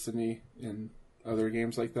just Destiny and other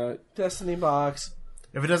games like that. Destiny box.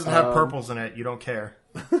 If it doesn't have purples in it, you don't care.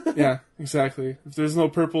 Yeah, exactly. If there's no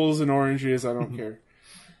purples and oranges, I don't care.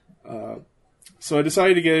 So I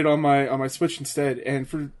decided to get it on my Switch instead, and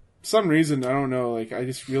for some reason, I don't know, like I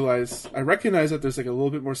just realized I recognize that there's like a little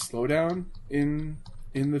bit more slowdown in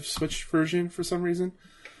the Switch version for some reason.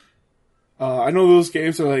 I know those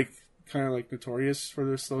games are like kind of like notorious for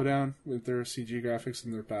their slowdown with their CG graphics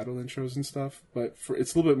and their battle intros and stuff, but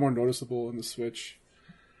it's a little bit more noticeable in the Switch.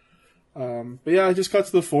 But yeah, I just got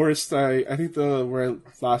to the forest. I think where I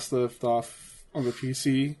last left off on the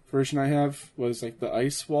PC version I have was like the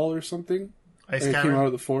ice wall or something. Ice It cavern? came out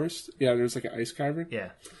of the forest. Yeah, there's like an ice cavern.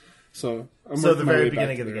 Yeah. So I'm So the working my way very back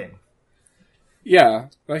beginning of the there. game. Yeah,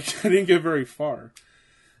 like I didn't get very far.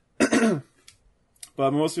 But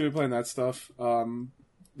I'm mostly been playing that stuff.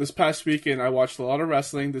 This past weekend, I watched a lot of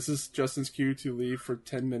wrestling. This is Justin's cue to leave for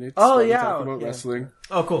 10 minutes. Oh, while we yeah. talk about Yeah. wrestling.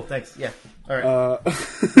 Oh, cool. Thanks. Yeah. All right.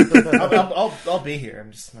 I'll be here.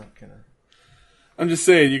 I'm just not gonna. I'm just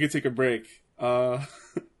saying, you can take a break.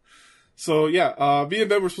 So yeah, me and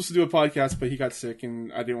Ben were supposed to do a podcast, but he got sick,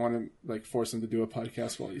 and I didn't want to like force him to do a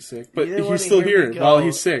podcast while he's sick. But You didn't wanna he's still hear me here go. while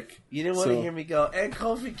he's sick. You didn't want So- to hear me go, and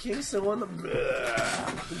Kofi Kingston won the...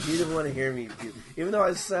 You didn't want to hear me, even though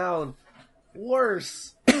I sound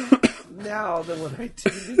worse now than when I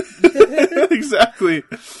did. Exactly.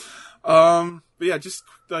 But yeah, just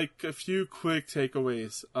like a few quick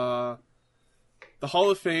takeaways. The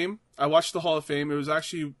Hall of Fame. I watched the Hall of Fame. It was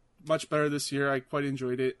actually much better this year. I quite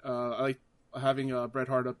enjoyed it. I like having Bret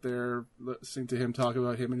Hart up there, listening to him talk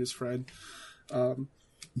about him and his friend. And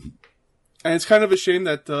it's kind of a shame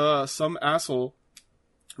that some asshole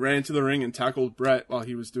ran into the ring and tackled Bret while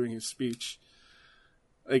he was doing his speech.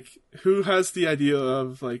 Like, who has the idea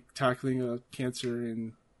of like tackling a cancer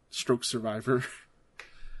and stroke survivor?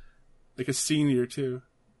 Like a senior too.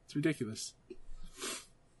 It's ridiculous.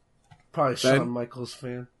 Probably Ben? Shawn Michaels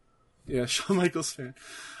fan. Yeah, Shawn Michaels fan.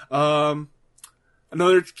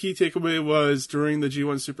 Another key takeaway was during the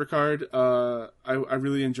G1 Supercard. I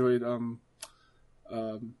really enjoyed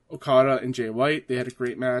Okada and Jay White. They had a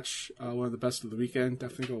great match. One of the best of the weekend.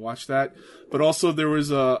 Definitely go watch that. But also there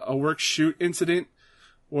was a work shoot incident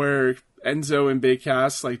where Enzo and Big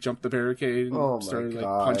Cass like jumped the barricade and Oh my started like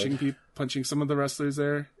God. punching some of the wrestlers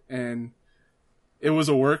there, and it was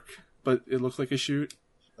a work, but it looked like a shoot.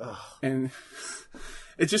 And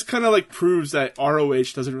it just kind of like proves that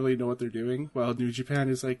ROH doesn't really know what they're doing, while New Japan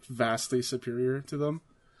is like vastly superior to them.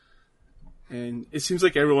 And it seems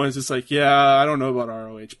like everyone's just like, yeah, I don't know about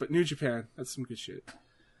ROH, but New Japan, that's some good shit.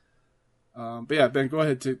 But yeah, Ben, go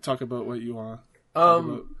ahead to talk about what you want.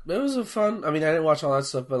 It was a fun. I mean, I didn't watch all that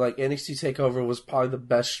stuff, but like NXT Takeover was probably the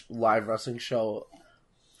best live wrestling show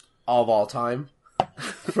of all time,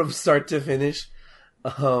 from start to finish.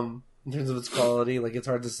 In terms of its quality, like it's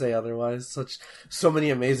hard to say otherwise. So many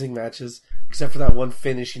amazing matches, except for that one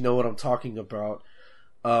finish. You know what I'm talking about.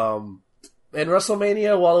 And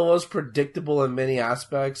WrestleMania, while it was predictable in many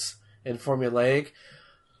aspects and formulaic,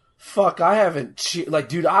 fuck, I haven't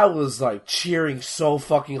dude, I was like cheering so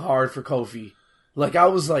fucking hard for Kofi. Like I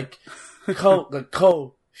was like,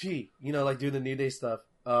 Kofi, you know, like doing the New Day stuff.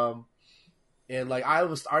 And like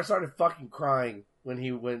I started fucking crying when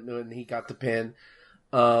he got the pin.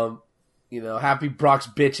 You know, happy Brock's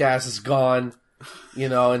bitch ass is gone. You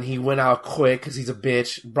know, and he went out quick because he's a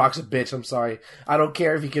bitch. Brock's a bitch. I'm sorry. I don't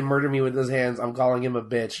care if he can murder me with his hands. I'm calling him a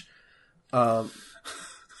bitch. You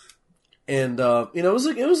know,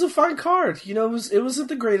 it was a fine card. You know, it wasn't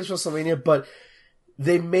the greatest WrestleMania, but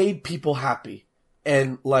they made people happy.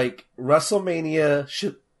 And like WrestleMania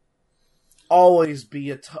should always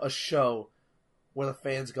be a show where the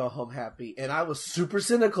fans go home happy. And I was super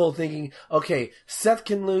cynical, thinking, okay, Seth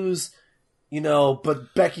can lose, you know,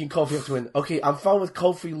 but Becky and Kofi have to win. Okay, I'm fine with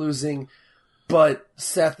Kofi losing, but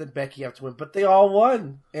Seth and Becky have to win. But they all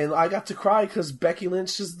won, and I got to cry because Becky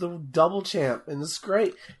Lynch is the double champ, and it's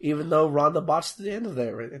great. Even though Ronda botched the end of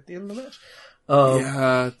that, right at the end of the match.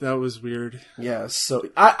 Yeah, that was weird. Yeah, so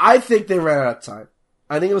I think they ran out of time.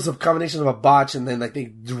 I think it was a combination of a botch and then like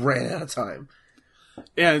they ran out of time.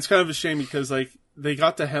 Yeah, it's kind of a shame because like they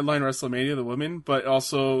got to headline WrestleMania, the women, but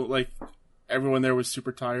also like everyone there was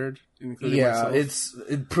super tired, including myself.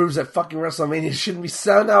 It proves that fucking WrestleMania shouldn't be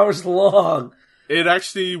 7 hours long. It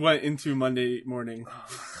actually went into Monday morning.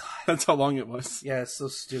 That's how long it was. Yeah, it's so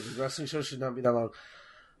stupid. Wrestling shows should not be that long.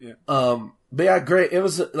 Yeah. But yeah, great. It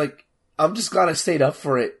was like I'm just glad I stayed up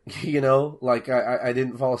for it. You know, like I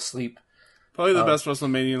didn't fall asleep. Probably the best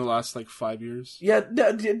WrestleMania in the last, 5 years. Yeah,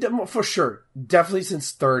 for sure. Definitely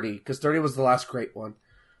since 30, because 30 was the last great one.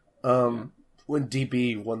 When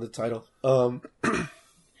DB won the title. But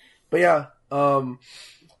yeah.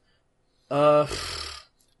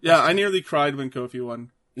 Yeah, I nearly cried when Kofi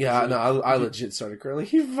won. Yeah, no, I legit started crying.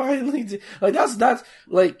 He finally did. That's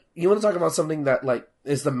you want to talk about something that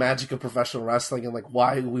is the magic of professional wrestling and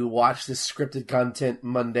why we watch this scripted content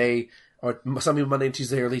Monday, or some people Monday and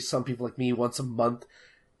Tuesday, or at least some people like me once a month.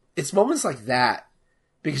 It's moments like that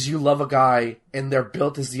because you love a guy and they're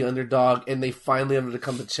built as the underdog and they finally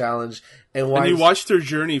overcome the challenge. And you watched their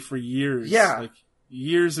journey for years. Yeah.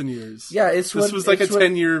 Years and years. Yeah, this was a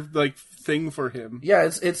 10-year thing for him. Yeah,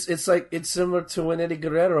 it's similar to when Eddie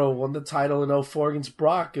Guerrero won the title in 2004 against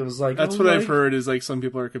Brock. It was that's what I've heard is some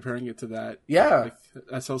people are comparing it to that. Yeah,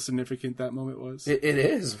 that's how significant that moment was. It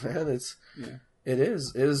is, man. It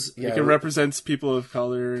is. Yeah, it represents people of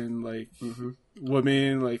color and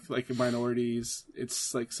women, like minorities. It's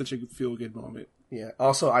such a feel good moment. Yeah.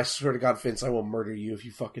 Also, I swear to God, Vince, I will murder you if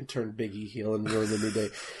you fucking turn Big E heel and ruin the New Day.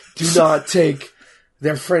 Do not take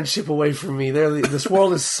their friendship away from me. This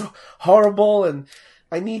world is so horrible, and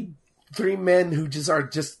I need 3 men who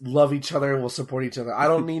just love each other and will support each other. I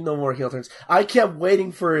don't need no more heel turns. I kept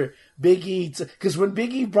waiting for Big E because when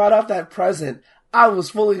Big E brought out that present, I was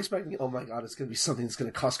fully expecting, oh my God, it's going to be something that's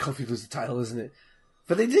going to cost Kofi lose the title, isn't it?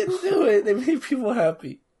 But they didn't do it. They made people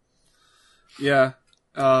happy. Yeah.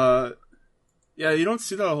 Yeah, you don't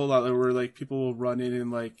see that a whole lot where people will run in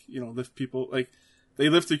and lift people they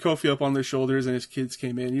lifted Kofi up on their shoulders and his kids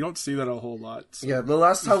came in. You don't see that a whole lot. So. Yeah, the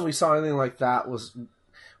last time we saw anything like that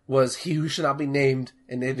was He Who Should Not Be Named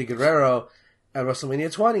and Eddie Guerrero at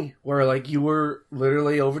WrestleMania 20, where you were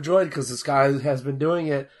literally overjoyed because this guy has been doing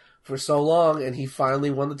it for so long and he finally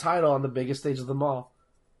won the title on the biggest stage of them all.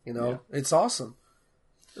 It's awesome.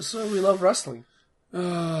 So we love wrestling.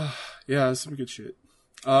 Yeah, some good shit.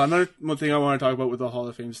 Another one thing I want to talk about with the Hall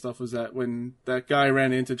of Fame stuff was that when that guy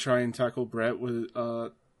ran in to try and tackle Brett,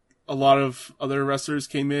 a lot of other wrestlers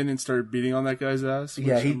came in and started beating on that guy's ass.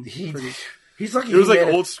 Yeah, he's lucky. It was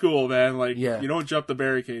old school, man. Yeah. You don't jump the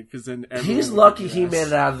barricade because then he's lucky he made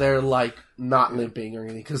it out of there not limping or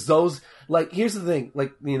anything. Because those here's the thing,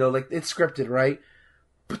 it's scripted, right?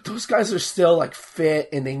 But those guys are still fit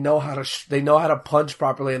and they know how to punch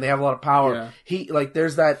properly and they have a lot of power. Yeah. He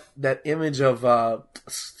there's that image of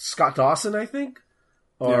Scott Dawson, I think,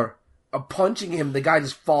 or punching him. The guy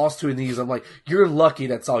just falls to his knees. I'm like, you're lucky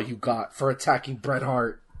that's all you got for attacking Bret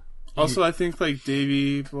Hart. Also, I think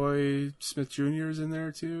Davey Boy Smith Jr. is in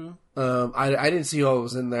there too. I didn't see who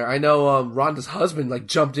was in there. I know Rhonda's husband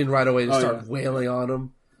jumped in right away to start wailing on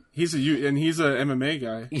him. He's a MMA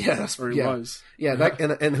guy. Yeah, or he was. Yeah,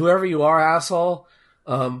 and whoever you are, asshole.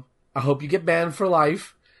 I hope you get banned for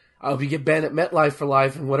life. I hope you get banned at MetLife for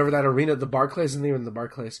life and whatever that arena, the Barclays, isn't even the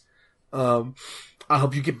Barclays. I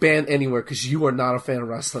hope you get banned anywhere because you are not a fan of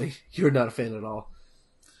wrestling. You're not a fan at all.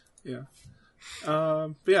 Yeah.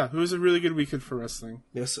 But yeah, it was a really good weekend for wrestling.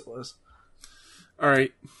 Yes, it was. All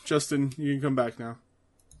right, Justin, you can come back now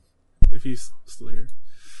if he's still here.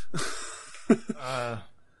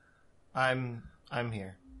 I'm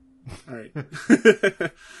here. All right.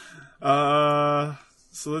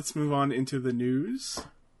 So let's move on into the news.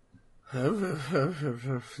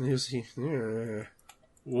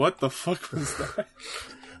 What the fuck was that?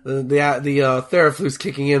 The Theraflu's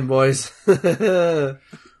kicking in, boys.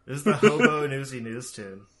 This is the Hobo Newsy News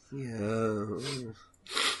tune. Yeah.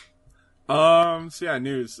 So yeah,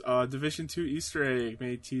 news. Division 2 Easter egg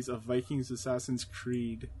may tease a Vikings Assassin's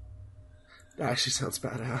Creed. That actually sounds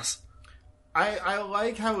badass. I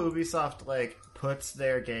like how Ubisoft puts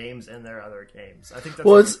their games in their other games. I think that's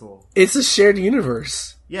really cool. It's a shared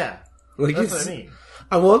universe. Yeah. That's what I mean.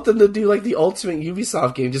 I want them to do the ultimate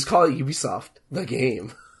Ubisoft game. Just call it Ubisoft, the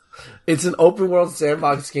game. It's an open world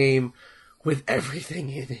sandbox game with everything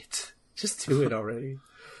in it. Just do it already.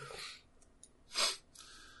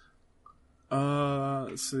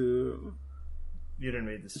 So you didn't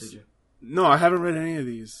read this, did you? No, I haven't read any of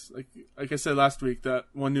these. Like I said last week, that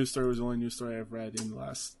one news story was the only news story I've read in the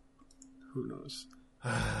last, who knows.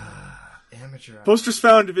 Amateur. Posters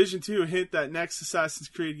found Division 2 hint that next Assassin's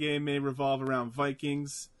Creed game may revolve around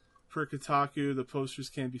Vikings. Per Kotaku, the posters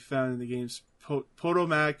can be found in the game's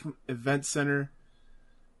Potomac Event Center,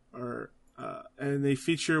 and they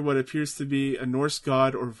feature what appears to be a Norse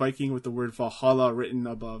god or Viking with the word Valhalla written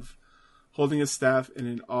above, holding a staff in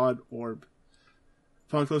an odd orb.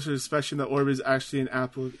 Upon closer inspection, the orb is actually an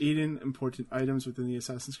apple of Eden, important items within the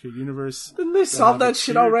Assassin's Creed universe. Didn't they solve that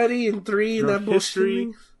shit already in 3 in that bullshit?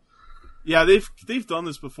 Yeah, they've done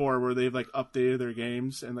this before where they've like updated their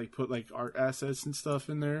games and like put like art assets and stuff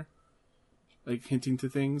in there, like hinting to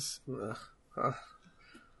things.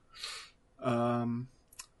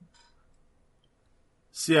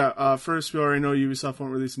 So yeah, first we already know Ubisoft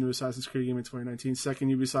won't release a new Assassin's Creed game in 2019. Second,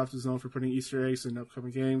 Ubisoft is known for putting Easter eggs in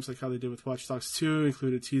upcoming games, like how they did with Watch Dogs 2,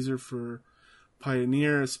 include a teaser for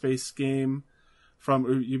Pioneer, a space game from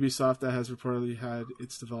Ubisoft that has reportedly had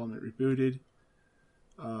its development rebooted.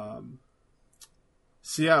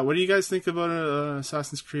 So yeah, what do you guys think about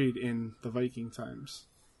Assassin's Creed in the Viking times?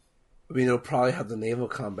 I mean, it'll probably have the naval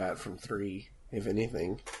combat from 3, if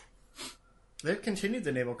anything. They've continued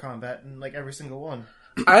the naval combat in like every single one.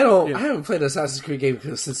 I haven't played an Assassin's Creed game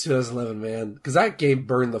since 2011, man. Because that game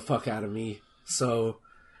burned the fuck out of me. So,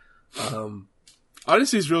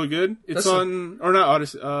 Odyssey's really good. It's on, or not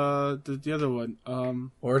Odyssey, the other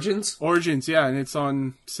one. Origins? Origins, yeah, and it's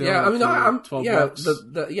on sale. Yeah, I mean, I'm 12 yeah, bucks.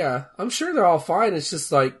 I'm sure they're all fine. It's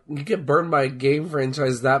just like you get burned by a game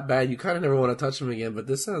franchise that bad, you kind of never want to touch them again. But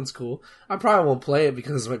this sounds cool. I probably won't play it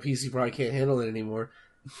because my PC probably can't handle it anymore.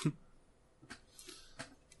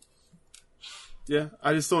 Yeah,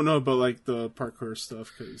 I just don't know about like the parkour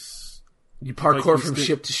stuff because You parkour Vikings from did-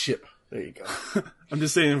 ship to ship. There you go. I'm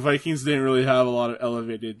just saying Vikings didn't really have a lot of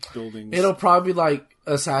elevated buildings. It'll probably be like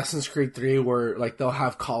Assassin's Creed 3 where like they'll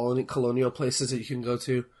have colonial places that you can go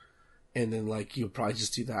to, and then like you'll probably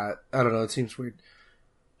just do that. I don't know, it seems weird.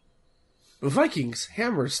 Vikings,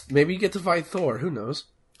 hammers, maybe you get to fight Thor, who knows?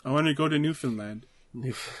 I want to go to Newfoundland.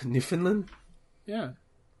 Newfoundland? Yeah,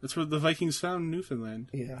 that's where the Vikings found Newfoundland,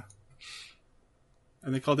 Yeah.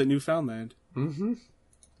 and they called it Newfoundland. Mm-hmm.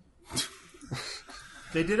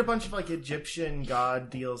 They did a bunch of like Egyptian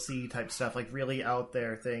god DLC type stuff, like really out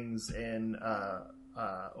there things in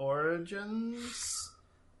Origins,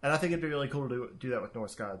 and I think it'd be really cool to do that with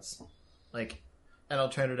Norse gods, like an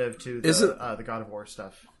alternative to the God of War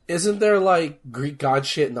stuff. Isn't there like Greek god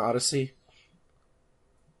shit in Odyssey?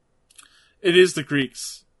 It is the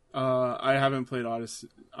Greeks. I haven't played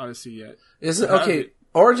Odyssey yet. Isn't I okay? haven't.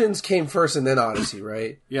 Origins came first and then Odyssey,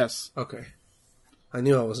 right? Yes, Okay. I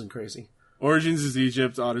knew I wasn't crazy. Origins is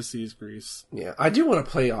Egypt. Odyssey is Greece. Yeah, I do want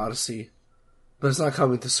to play Odyssey, but it's not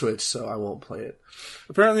coming to Switch, so I won't play it.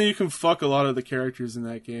 Apparently, you can fuck a lot of the characters in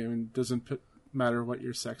that game, and it doesn't matter what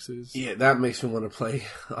your sex is. Yeah, that makes me want to play.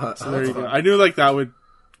 So there you go. I knew like that would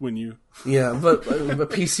win you. Yeah, but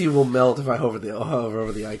PC will melt if I hover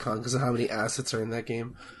over the icon because of how many assets are in that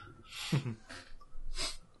game.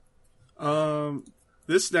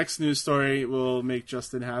 This next news story will make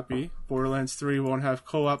Justin happy. Borderlands 3 won't have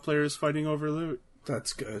co-op players fighting over loot.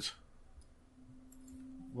 That's good.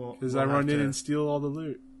 Because I run in and steal all the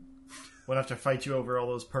loot. We'll have to fight you over all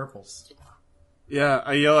those purples. Yeah,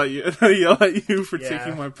 I yell at you. I yell at you for Yeah.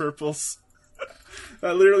 taking my purples.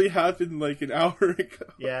 That literally happened like an hour ago.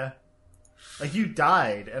 Yeah. Like you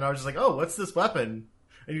died, and I was just like, "Oh, what's this weapon?"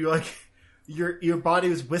 And you're like, your body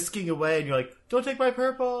was whisking away, and you're like, "Don't take my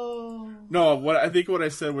purple." No, what I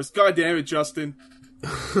said was, "God damn it, Justin!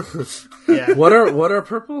 Yeah. What are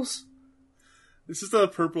purples? This is a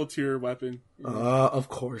purple tier weapon." Of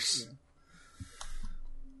course.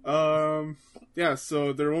 Yeah.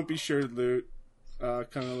 So there won't be shared loot. Kind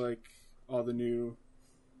of like all the new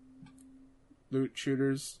loot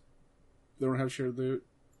shooters. They don't have shared loot.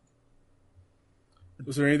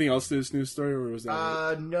 Was there anything else to this news story, or was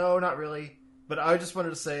that it? No, not really. But I just wanted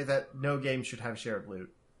to say that no game should have shared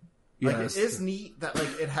loot. Like, Yes. it is neat that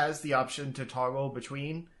like it has the option to toggle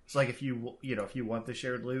between. So like if you want the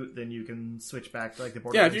shared loot, then you can switch back to like the Yeah,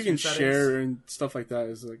 Borderlands if you can 2 settings. share and stuff like that,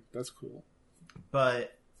 is like that's cool.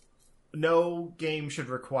 But no game should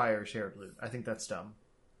require shared loot. I think that's dumb.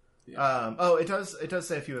 Yeah. It does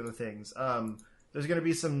say a few other things. There's going to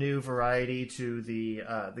be some new variety to the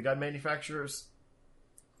gun manufacturers.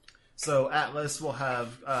 So Atlas will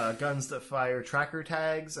have guns that fire tracker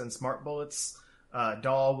tags and smart bullets.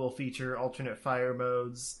 Dahl will feature alternate fire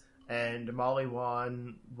modes, and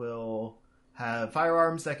Maliwan will have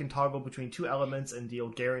firearms that can toggle between two elements and deal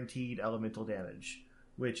guaranteed elemental damage,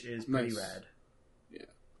 which is pretty Nice. rad.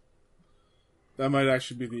 That might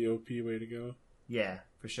actually be the OP way to go. Yeah,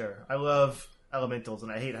 for sure. I love elementals,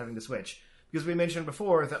 and I hate having to switch. Because we mentioned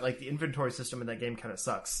before that like the inventory system in that game kind of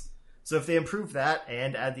sucks. So if they improve that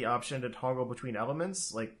and add the option to toggle between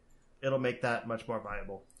elements, like it'll make that much more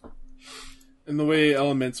viable. And the way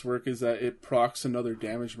elements work is that it procs another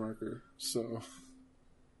damage marker. So,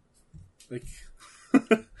 like,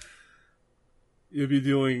 you'll be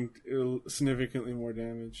dealing significantly more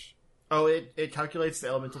damage. Oh, it calculates the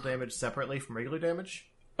elemental damage separately from regular damage?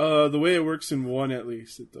 The way it works in 1, at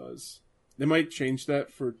least, it does. They might change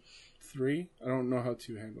that for 3. I don't know how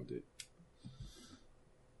 2 handled it.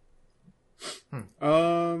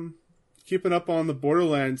 Keeping up on the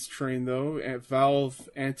Borderlands train, though, at Valve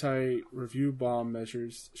anti-review bomb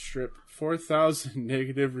measures strip 4,000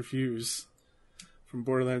 negative reviews from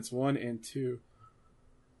Borderlands 1 and 2.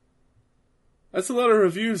 That's a lot of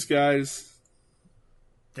reviews, guys.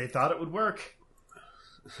 They thought it would work.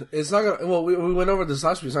 It's not gonna. Well, we went over this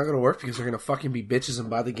last week. It's not gonna work because they're gonna fucking be bitches and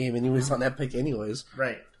buy the game anyways on Epic anyways.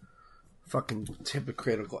 Right. Fucking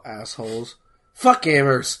hypocritical assholes. Fuck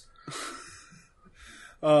gamers.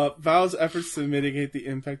 Valve's efforts to mitigate the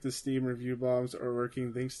impact of Steam review bombs are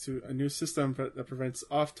working thanks to a new system that prevents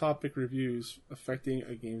off-topic reviews affecting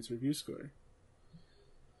a game's review score.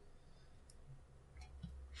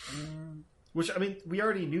 Which, I mean, we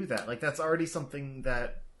already knew that. Like, that's already something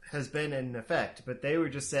that has been in effect. But they were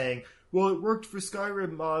just saying, well, it worked for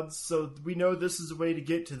Skyrim mods, so we know this is a way to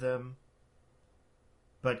get to them.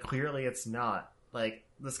 But clearly it's not. Like,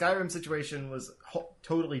 the Skyrim situation was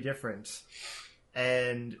totally different.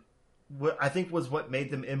 And what I think was what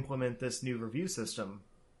made them implement this new review system.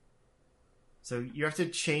 So you have to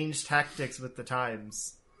change tactics with the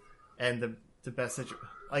times. And the best situation...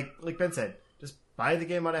 Like Ben said, just buy the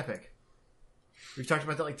game on Epic. We talked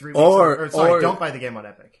about that like 3 weeks ago. Or don't buy the game on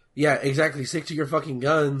Epic. Yeah, exactly. Stick to your fucking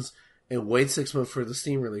guns and wait 6 months for the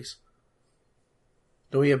Steam release.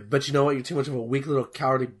 But you know what? You're too much of a weak little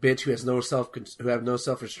cowardly bitch who have no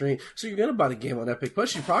self restraint. So you're gonna buy the game on Epic.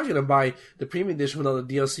 Plus, you're probably gonna buy the premium edition with all the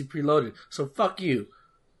DLC preloaded. So fuck you.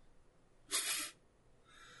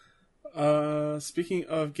 Speaking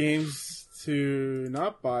of games to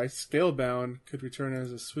not buy, Scalebound could return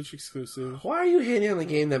as a Switch exclusive. Why are you hating on a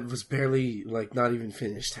game that was barely, like, not even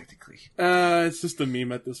finished technically? It's just a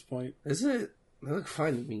meme at this point. Is it? They look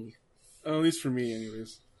fine to me. At least for me,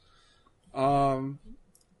 anyways.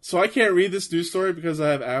 So I can't read this news story because I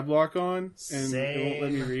have ad block on, and it won't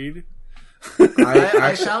let me read.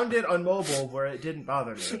 I found it on mobile where it didn't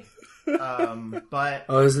bother me. But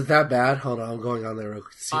oh, is it that bad? Hold on, I'm going on there real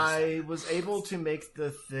quick. I was able to make the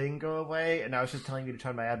thing go away, and now it's just telling me to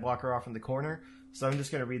turn my ad blocker off in the corner. So I'm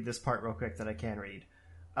just going to read this part real quick that I can read.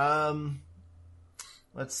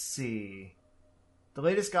 Let's see. The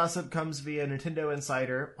latest gossip comes via Nintendo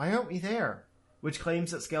Insider. Why aren't we there? Which claims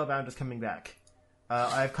that Scalebound is coming back.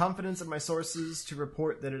 I have confidence in my sources to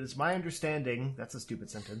report that it is my understanding, that's a stupid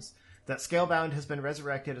sentence, that Scalebound has been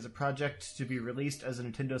resurrected as a project to be released as a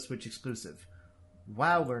Nintendo Switch exclusive.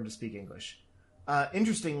 Wow, learn to speak English.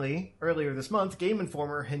 Interestingly, earlier this month, Game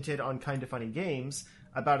Informer hinted on Kinda Funny Games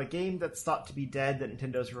about a game that's thought to be dead that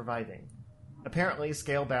Nintendo's reviving. Apparently,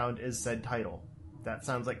 Scalebound is said title. That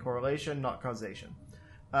sounds like correlation, not causation.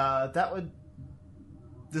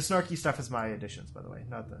 The snarky stuff is my additions, by the way,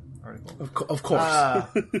 not the article. Of course.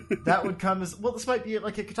 That would come as... Well, this might be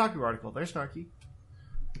like a Kotaku article. They're snarky.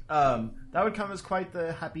 That would come as quite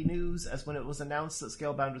the happy news, as when it was announced that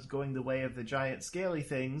Scalebound was going the way of the giant scaly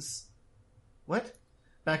things... What?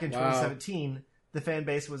 Back in 2017, the fan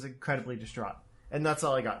base was incredibly distraught. And that's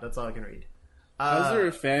all I got. That's all I can read. How's there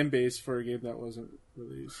a fan base for a game that wasn't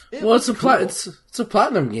released? Well, it's a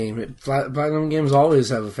Platinum game. Platinum games always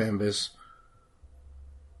have a fan base.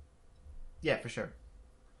 Yeah, for sure.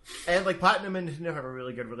 And like Platinum and Nintendo have a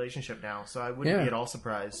really good relationship now, so I wouldn't be at all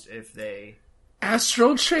surprised if they...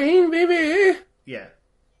 Astral Chain, baby! Yeah.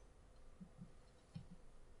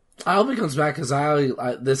 I hope it comes back, because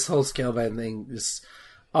this whole Scalebound thing just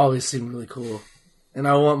always seemed really cool. And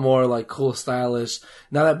I want more, like, cool, stylish...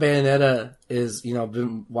 Now that Bayonetta is,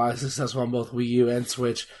 been wildly successful on both Wii U and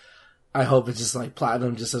Switch, I hope it's just like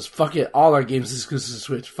Platinum just says, fuck it, all our games exclusive to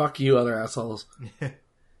Switch. Fuck you, other assholes.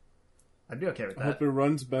 I'd be okay with that. I hope it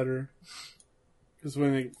runs better. Because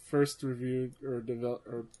when they first reviewed or developed...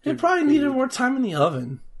 It probably needed more time in the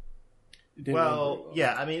oven. Well,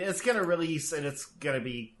 yeah, I mean, it's going to release and it's going to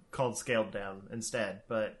be called Scaled Down instead,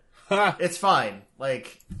 but it's fine.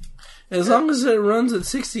 Like, as long as it runs at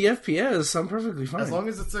 60 FPS, I'm perfectly fine. As long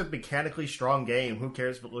as it's a mechanically strong game, who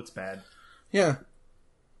cares if it looks bad? Yeah.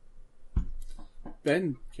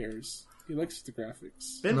 Ben cares. He likes the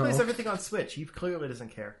graphics. Ben plays everything on Switch. He clearly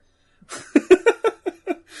doesn't care.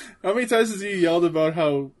 How many times has he yelled about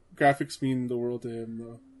how graphics mean the world to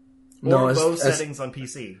him, though? Or low settings on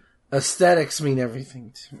PC. Aesthetics mean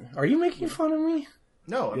everything to me. Are you making fun of me?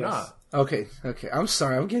 No, I'm not. Okay. I'm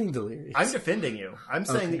sorry. I'm getting delirious. I'm defending you. I'm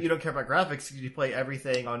saying that you don't care about graphics because you play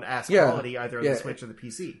everything on ass quality either on the Switch or the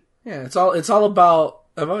PC. Yeah, it's all about...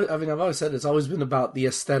 I've always said it's always been about the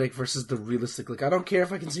aesthetic versus the realistic. Like, I don't care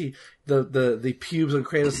if I can see the pubes on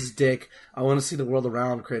Kratos' dick. I want to see the world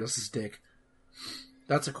around Kratos' dick.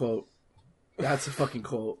 That's a quote. That's a fucking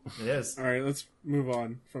quote. It is. Alright, let's move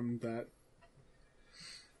on from that.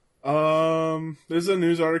 There's a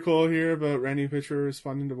news article here about Randy Pitchford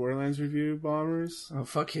responding to Borderlands review bombers, Oh,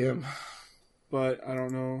 fuck him. but I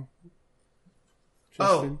don't know.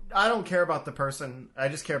 Oh, I don't care about the person. I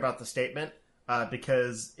just care about the statement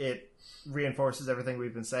because it reinforces everything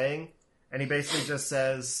we've been saying. And he basically just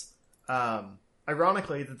says,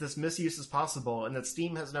 ironically, that this misuse is possible and that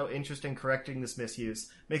Steam has no interest in correcting this misuse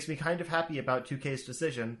makes me kind of happy about 2K's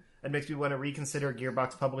decision and makes me want to reconsider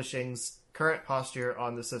Gearbox Publishing's current posture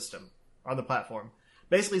on the system, on the platform.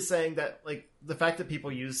 Basically saying that, like, the fact that people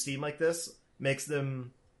use Steam like this makes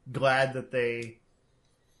them glad that they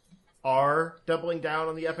are doubling down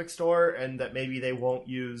on the Epic Store and that maybe they won't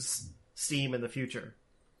use Steam in the future.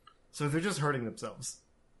 So they're just hurting themselves.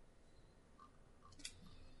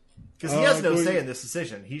 Because he has no say in this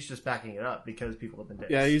decision. He's just backing it up because people have been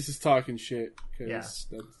dicks. Yeah, he's just talking shit. Yeah.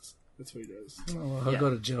 That's what he does. Well, he'll go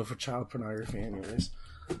to jail for child pornography anyways.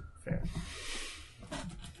 Fair.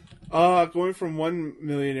 Going from one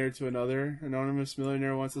millionaire to another, anonymous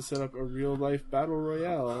millionaire wants to set up a real-life battle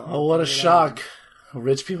royale. Oh, what a shock.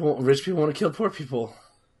 Rich people want to kill poor people.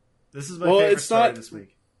 This is my favorite story this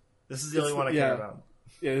week. This is the only one I care about.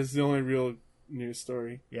 Yeah, this is the only real news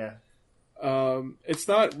story. Yeah. It's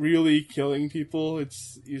not really killing people.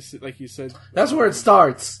 It's like you said. That's where it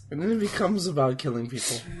starts, and then it becomes about killing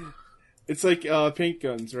people. It's like paint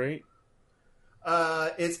guns, right?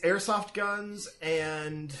 It's airsoft guns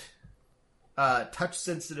and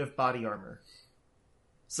touch-sensitive body armor.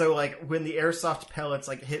 So, like, when the airsoft pellets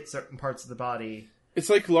like hit certain parts of the body, it's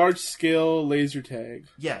like large-scale laser tag.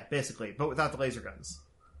 Yeah, basically, but without the laser guns.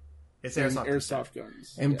 It's and airsoft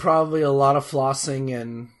guns, and probably a lot of flossing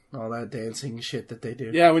and all that dancing shit that they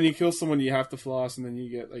do. Yeah, when you kill someone, you have to floss, and then you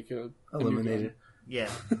get like eliminated. Yeah.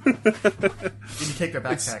 Then you take their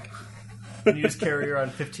backpack. And you just carry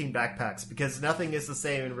around 15 backpacks because nothing is the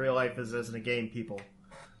same in real life as in a game, people.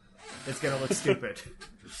 It's going to look stupid.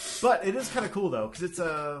 But it is kind of cool, though, because it's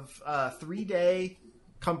a 3-day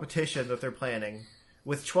competition that they're planning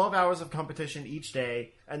with 12 hours of competition each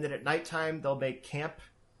day, and then at nighttime they'll make camp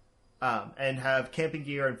and have camping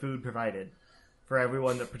gear and food provided for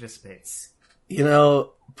everyone that participates. You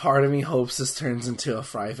know, part of me hopes this turns into a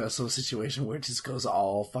Fry Festival situation where it just goes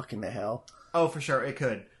all fucking to hell. Oh, for sure, it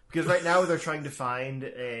could. Because right now they're trying to find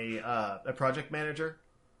a project manager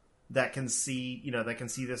that can see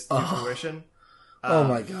this to fruition. Oh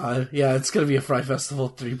my god! Yeah, it's gonna be a Fry Festival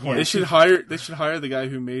 3.0. They should hire the guy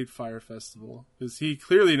who made Fire Festival because he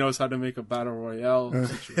clearly knows how to make a battle royale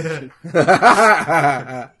situation.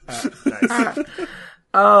 Nice.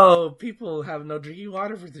 Oh, people have no drinking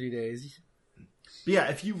water for 3 days. But yeah,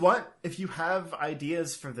 if you have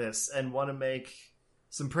ideas for this and want to make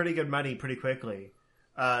some pretty good money pretty quickly,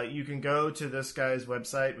 you can go to this guy's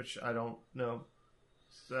website, which I don't know.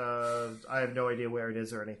 I have no idea where it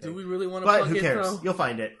is or anything. Do we really want to? But who cares? You'll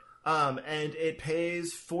find it. And it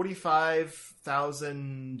pays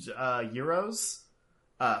 45,000 euros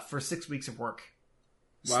for 6 weeks of work.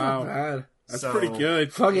 It's not bad. That's pretty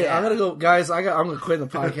good. Fuck it, I'm gonna go, guys. I'm gonna quit the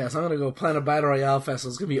podcast. I'm gonna go plan a battle royale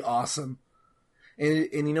festival. It's gonna be awesome. And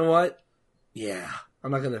you know what? Yeah,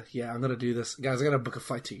 I'm gonna do this, guys. I gotta book a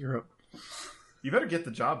flight to Europe. You better get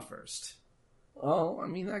the job first. Oh, I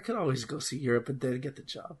mean, I could always go see Europe and then get the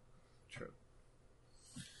job. True.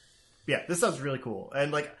 Yeah, this sounds really cool.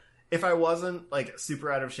 And, like, if I wasn't, like,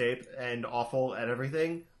 super out of shape and awful at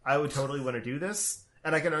everything, I would totally want to do this.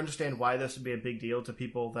 And I can understand why this would be a big deal to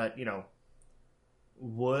people that, you know,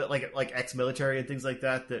 would, like ex-military and things like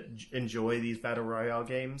that enjoy these Battle Royale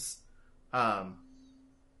games. But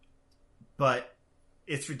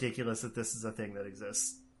it's ridiculous that this is a thing that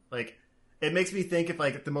exists. Like, it makes me think if,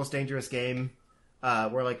 like, the Most Dangerous Game,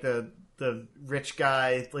 where, like, the rich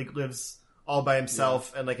guy, like, lives all by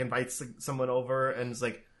himself and, like, invites someone over and is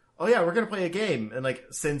like, oh yeah, we're gonna play a game, and, like,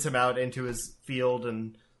 sends him out into his field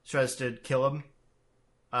and tries to kill him.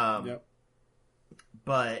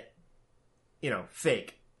 But, you know,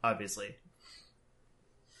 fake, obviously.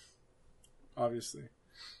 Obviously.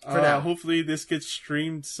 For now. Hopefully this gets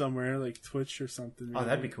streamed somewhere, like Twitch or something. Oh,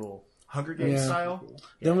 that'd be cool. Hunger Games style? Cool.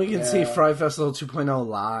 Then we can see Fry Festival 2.0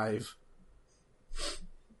 live.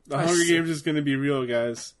 The Hunger Games is going to be real,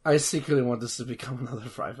 guys. I secretly want this to become another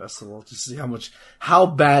Fry Festival to see how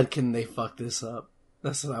bad can they fuck this up.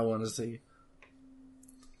 That's what I want to see.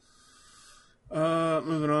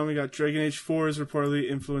 Moving on, we got Dragon Age 4 is reportedly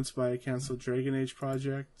influenced by a canceled Dragon Age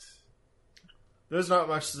project. There's not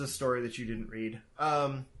much to this story that you didn't read.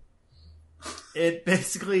 It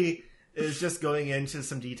basically is just going into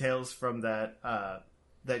some details from that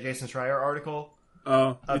Jason Schreier article.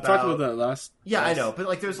 Oh, we talked about that last. Yeah, I know, but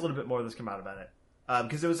like, there's a little bit more that's come out about it.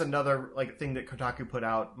 because there was another like thing that Kotaku put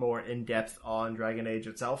out more in depth on Dragon Age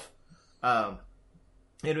itself.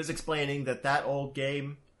 It was explaining that old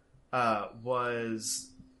game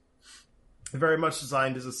was very much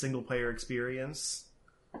designed as a single player experience,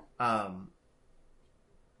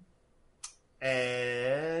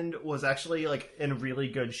 and was actually like in really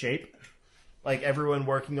good shape. Like everyone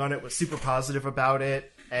working on it was super positive about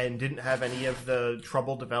it and didn't have any of the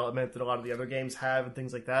trouble development that a lot of the other games have and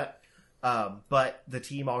things like that. But the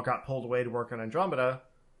team all got pulled away to work on Andromeda.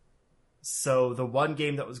 So the one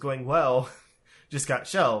game that was going well just got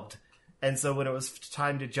shelved. And so when it was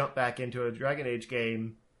time to jump back into a Dragon Age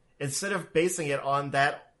game, instead of basing it on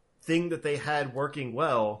that thing that they had working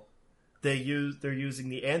well, they're using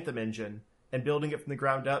the Anthem engine and building it from the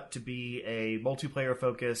ground up to be a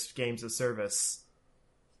multiplayer-focused games of service.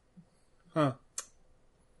 Huh.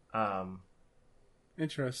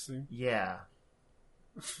 Interesting. Yeah.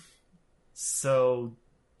 So,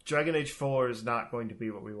 Dragon Age 4 is not going to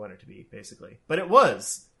be what we want it to be, basically. But it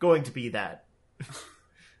was going to be that.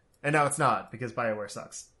 And now it's not, because BioWare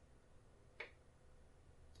sucks.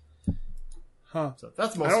 Huh. So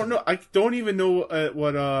that's most I don't know. I don't even know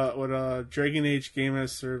what a Dragon Age game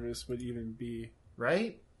as service would even be.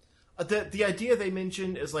 Right? The idea they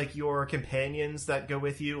mentioned is like your companions that go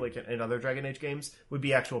with you, like in other Dragon Age games, would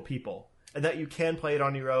be actual people. And that you can play it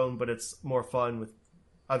on your own, but it's more fun with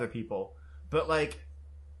other people. But like,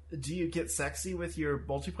 do you get sexy with your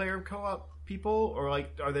multiplayer co-op people? Or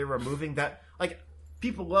like, are they removing that? Like,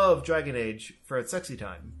 people love Dragon Age for its sexy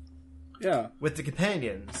time. Yeah. With the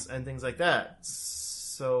companions and things like that.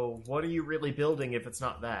 So what are you really building if it's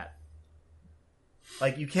not that?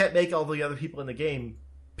 Like, you can't make all the other people in the game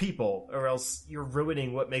people, or else you're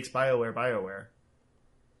ruining what makes BioWare BioWare.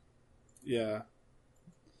 Yeah.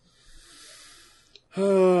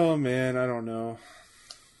 Oh, man, I don't know.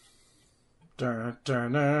 Dun,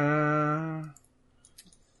 dun, dun.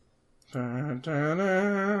 Dun, dun,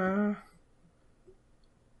 dun.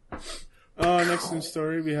 Next news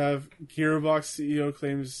story, we have Gearbox CEO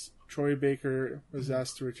claims Troy Baker was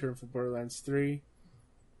asked to return for Borderlands 3.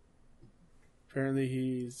 Apparently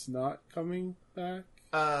he's not coming back.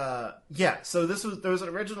 Yeah, so there was an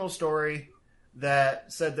original story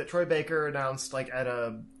that said that Troy Baker announced, like, at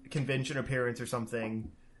a convention appearance or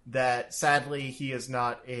something, that sadly he is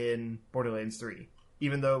not in Borderlands 3.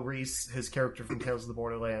 Even though Reese, his character from Tales of the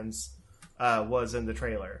Borderlands, was in the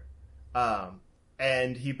trailer.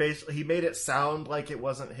 And he made it sound like it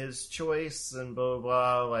wasn't his choice and blah,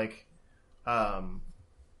 blah, blah. Like,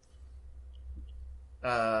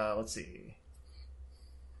 let's see.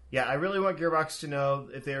 Yeah, I really want Gearbox to know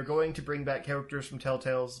if they are going to bring back characters from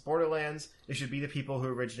Telltale's Borderlands, it should be the people who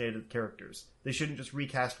originated the characters. They shouldn't just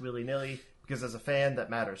recast willy-nilly, because as a fan,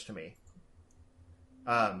 that matters to me.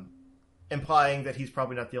 Implying that he's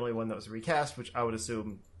probably not the only one that was recast, which I would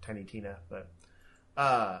assume Tiny Tina, but...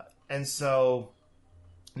 and so...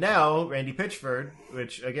 Now, Randy Pitchford,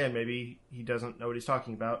 which, again, maybe he doesn't know what he's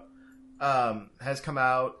talking about, has come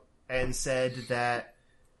out and said that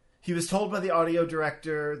he was told by the audio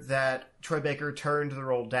director that Troy Baker turned the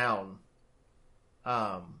role down.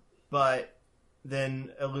 But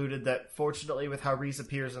then alluded that, fortunately, with how Reese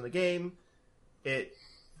appears in the game, it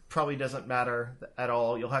probably doesn't matter at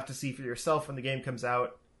all. You'll have to see for yourself when the game comes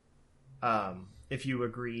out if you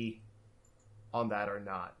agree on that or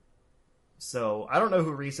not. So, I don't know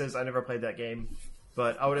who Reese is. I never played that game.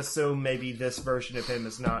 But I would assume maybe this version of him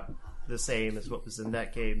is not the same as what was in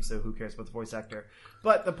that game, so who cares about the voice actor.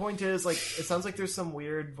 But the point is, like, it sounds like there's some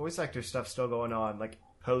weird voice actor stuff still going on, like,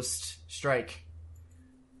 post-strike.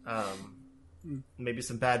 Maybe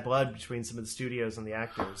some bad blood between some of the studios and the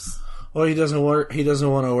actors. Or he doesn't want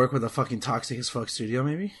to work with a fucking toxic as fuck studio,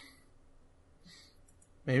 maybe?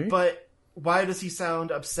 Maybe? But why does he sound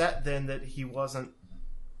upset, then, that he wasn't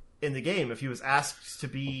in the game if he was asked to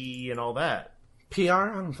be and all that? PR?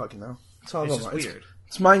 I don't fucking know. It's all It's about just weird.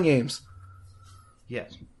 It's mind games. Yeah.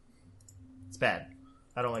 It's bad.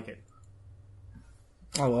 I don't like it.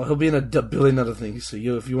 Oh, well, he'll be in a billion other things, so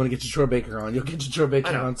if you want to get your Troy Baker on, you'll get your Troy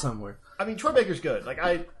Baker on somewhere. I mean, Troy Baker's good.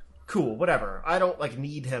 Like, cool, whatever. I don't, like,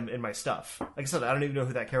 need him in my stuff. Like I said, I don't even know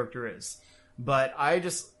who that character is. But I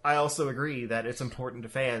also agree that it's important to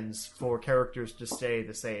fans for characters to stay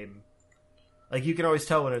the same. Like, you can always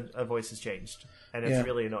tell when a voice has changed, and it's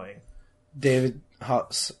really annoying. David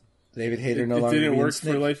Hayter no longer. It didn't work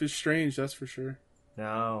for Life is Strange, that's for sure.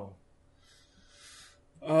 No.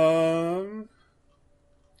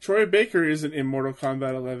 Troy Baker isn't in Mortal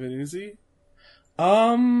Kombat 11, is he?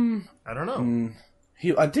 I don't know.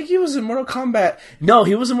 I think he was in Mortal Kombat. No,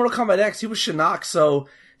 he was in Mortal Kombat X. He was Shinnok, so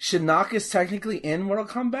Shinnok is technically in Mortal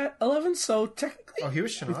Kombat 11, so technically... Oh, he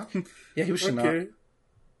was Shinnok? Yeah, he was Shinnok. Okay.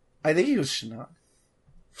 I think he was Shinnok.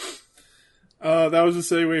 That was a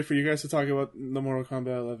segue for you guys to talk about the Mortal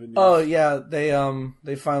Kombat 11 news. Oh, yeah,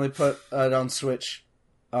 they finally put it on Switch.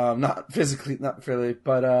 Not physically, not really,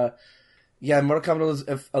 but yeah, Mortal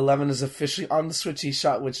Kombat 11 is officially on the Switch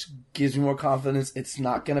eShop, which gives me more confidence. It's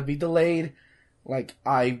not going to be delayed. Like,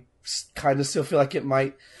 I kind of still feel like it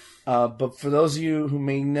might. But for those of you who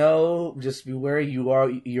may know, just be wary.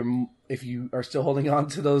 If you are still holding on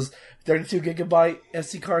to those 32 gigabyte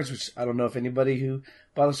SD cards, which I don't know if anybody who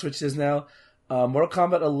bought a Switch is now. Mortal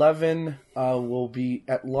Kombat 11 will be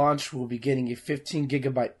at launch. We'll be getting a 15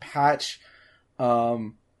 gigabyte patch,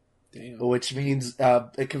 which means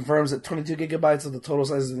it confirms that 22 gigabytes of the total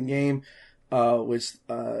size of the game.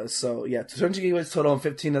 So yeah, 22 gigabytes total, and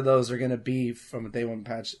 15 of those are going to be from a day one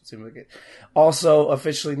patch. Also,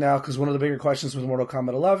 officially now, because one of the bigger questions with Mortal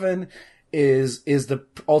Kombat 11 is the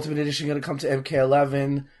Ultimate Edition going to come to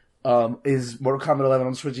MK11? Is Mortal Kombat 11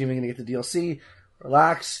 on Switch even going to get the DLC?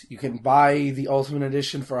 Relax, you can buy the Ultimate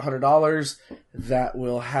Edition for $100. That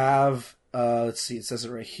will have, let's see, it says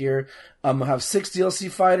it right here. We'll have 6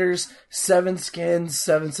 DLC fighters, 7 skins,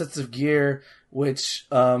 7 sets of gear, which,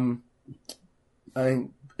 I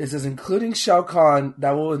think it says including Shao Kahn,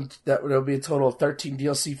 that will be a total of 13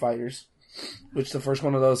 DLC fighters, which the first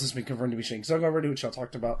one of those has been confirmed to be Shang Tsung already, which I'll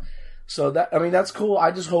talked about. So that's cool.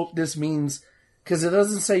 I just hope this means, because it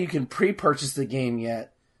doesn't say you can pre-purchase the game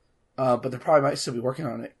yet, but they probably might still be working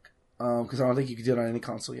on it, because I don't think you can do it on any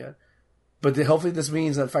console yet. But hopefully this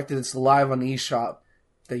means that the fact that it's live on the eShop,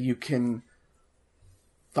 that you can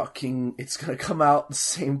it's going to come out the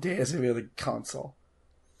same day as every other console.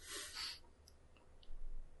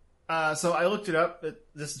 So I looked it up.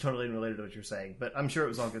 This is totally unrelated to what you're saying, but I'm sure it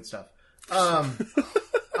was all good stuff.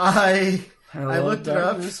 I looked it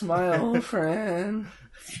up. My old friend.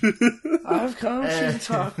 I've come to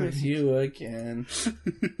talk with you again.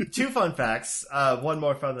 2 fun facts. One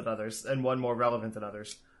more fun than others, and one more relevant than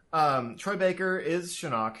others. Troy Baker is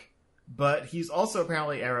Shinnok, but he's also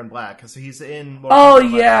apparently Aaron Black, so he's in Mortal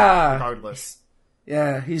Kombat yeah! regardless.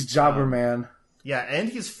 Yeah, he's Jobber Man. Yeah, and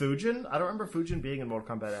he's Fujin. I don't remember Fujin being in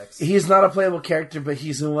Mortal Kombat X. He's not a playable character, but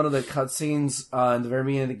he's in one of the cutscenes in the very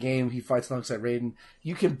beginning of the game. He fights alongside Raiden.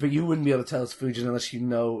 But you wouldn't be able to tell it's Fujin unless you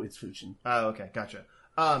know it's Fujin. Oh, okay, gotcha.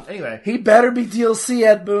 Anyway, he better be DLC,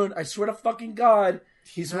 Ed Boon. I swear to fucking God,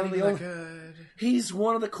 he's one of the good. He's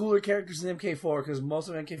one of the cooler characters in MK4 because most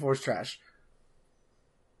of MK4 is trash.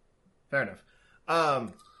 Fair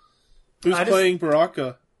enough. Who's playing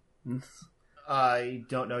Baraka? I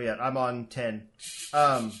don't know yet. I'm on 10.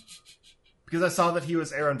 Because I saw that he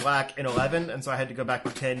was Aaron Black in 11, and so I had to go back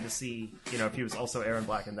to 10 to see, if he was also Aaron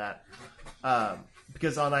Black in that.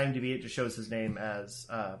 Because on IMDb it just shows his name as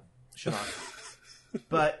Shinnok.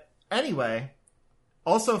 But anyway,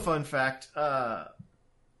 also fun fact,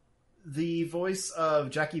 the voice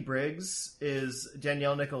of Jackie Briggs is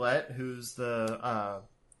Danielle Nicolette, who's the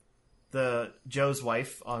Joe's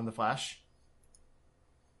wife on The Flash.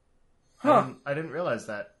 Huh. I didn't realize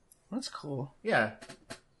that. That's cool. Yeah.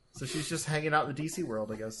 So she's just hanging out in the DC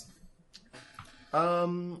world, I guess.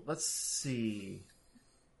 Let's see.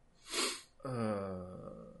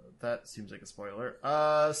 That seems like a spoiler.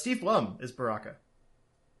 Steve Blum is Baraka.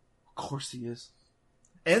 Of course he is.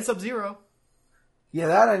 And Sub-Zero. Yeah,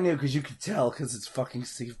 that I knew because you could tell because it's fucking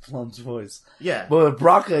Steve Blum's voice. Yeah. But with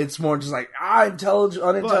Baraka, it's more just like,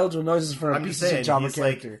 unintelligible noises from a piece of Java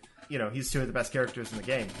character. Like, he's 2 of the best characters in the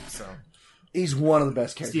game, so... He's one of the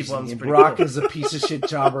best characters. Steve Blum's pretty Baraka cool. is a piece of shit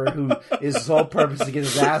jobber who is his whole purpose to get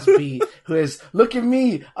his ass beat. Who is, look at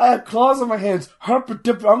me, I have claws on my hands. Harper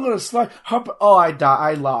Dipper, I'm gonna slide. Harper. Oh,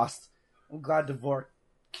 I lost. I'm glad Dvorak.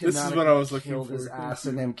 This is what I was looking killed for. His ass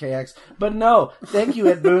in MKX, but no, thank you,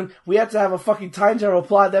 Ed Boon. We have to have a fucking time travel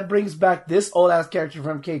plot that brings back this old ass character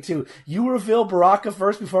from MK2. You reveal Baraka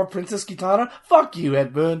first before Princess Kitana. Fuck you,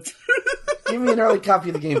 Ed Boon. Give me an early copy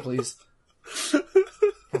of the game, please.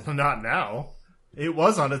 Not now. It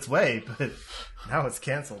was on its way, but now it's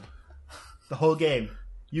canceled. The whole game.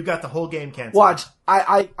 You got the whole game canceled. Watch.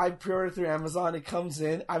 I pre-ordered through Amazon. It comes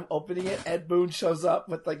in. I'm opening it. Ed Boon shows up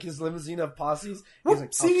with like his limousine of posses. He's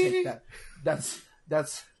like, I'll take that. That's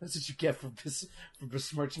what you get for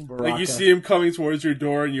besmirching Baraka. Like you see him coming towards your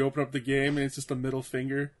door and you open up the game and it's just a middle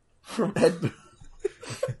finger. From Ed Boon.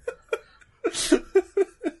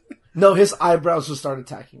 No, his eyebrows will start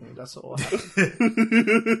attacking me. That's what will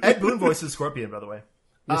happen. Ed Boon voices Scorpion, by the way.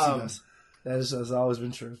 Yes, he does. That has always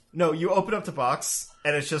been true. No, you open up the box,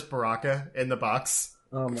 and it's just Baraka in the box.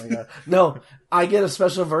 Oh my god. No, I get a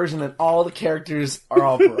special version and all the characters are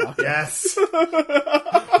all Baraka. Yes.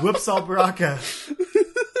 Whoops all Baraka.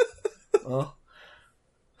 Oh.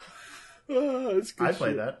 That's good I'd play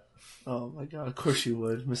shit. that. Oh my god, of course you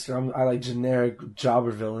would, Mister. I like generic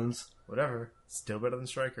jobber villains. Whatever. Still better than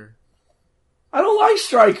Striker. I don't like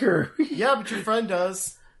Stryker. Yeah, but your friend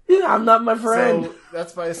does. Yeah, I'm not my friend. So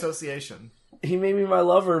that's by association. He made me my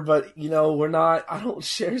lover, but we're not. I don't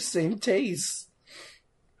share same tastes.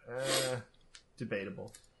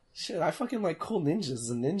 Debatable. Shit, I fucking like cool ninjas,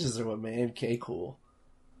 and ninjas are what made MK cool.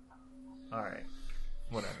 Alright.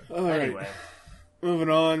 Whatever. All right. Anyway. Moving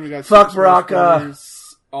on, we got Fuck Super Smash Baraka.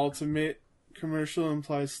 Bros. Ultimate commercial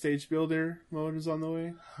implies stage builder mode is on the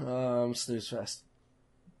way. Snooze fest.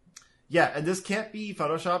 Yeah, and this can't be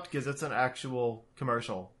photoshopped because it's an actual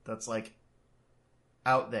commercial that's like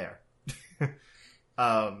out there.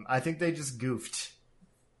 I think they just goofed.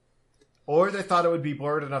 Or they thought it would be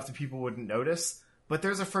blurred enough that people wouldn't notice. But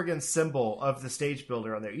there's a friggin' symbol of the stage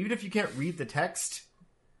builder on there. Even if you can't read the text,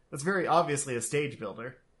 that's very obviously a stage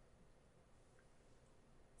builder.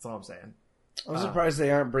 That's all I'm saying. I'm surprised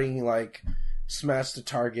they aren't bringing like smash the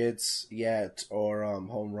targets yet or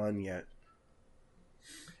home run yet.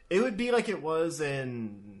 It would be like it was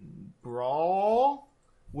in Brawl,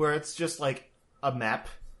 where it's just like a map.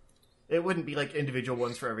 It wouldn't be like individual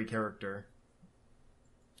ones for every character.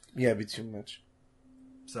 Yeah, it'd be too much.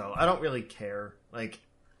 So I don't really care. Like,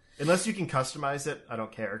 unless you can customize it, I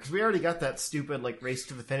don't care. Because we already got that stupid like race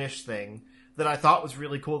to the finish thing that I thought was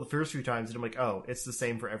really cool the first few times, and I'm like, oh, it's the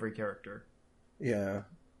same for every character. Yeah.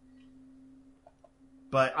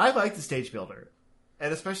 But I like the stage builder,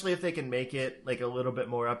 and especially if they can make it like a little bit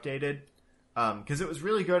more updated, because it was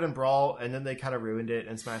really good in Brawl, and then they kind of ruined it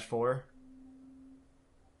in Smash 4.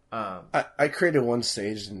 I created one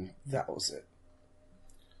stage and that was it.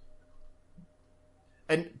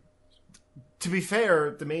 And to be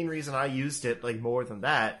fair, the main reason I used it like more than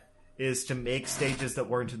that is to make stages that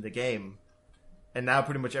weren't in the game. And now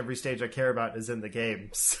pretty much every stage I care about is in the game.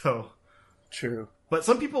 So, True. but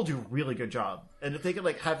some people do a really good job. And if they could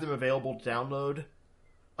like have them available to download,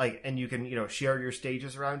 like, and you can, share your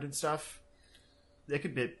stages around and stuff, they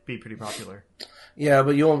could be pretty popular. Yeah,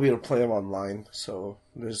 but you won't be able to play them online, so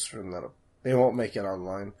there's from that. They won't make it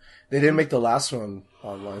online. They didn't make the last one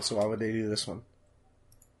online, so why would they do this one?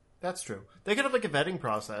 That's true. They could have like a vetting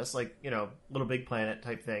process, like, Little Big Planet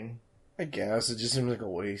type thing. I guess it just seems like a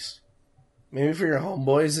waste. Maybe for your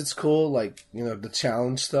homeboys it's cool, like, the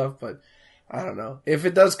challenge stuff, but I don't know. If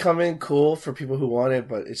it does come in, cool for people who want it,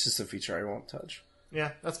 but it's just a feature I won't touch.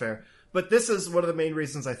 Yeah, that's fair. But this is one of the main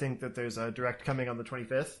reasons I think that there's a Direct coming on the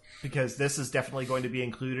 25th, because this is definitely going to be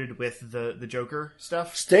included with the Joker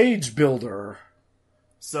stuff. Stage builder.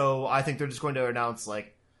 So I think they're just going to announce,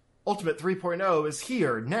 like, Ultimate 3.0 is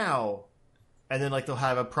here, now! And then, like, they'll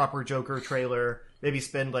have a proper Joker trailer, maybe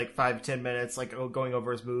spend, like, 5-10 minutes, like, going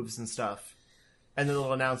over his moves and stuff. And then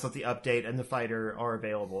they'll announce that the update and the fighter are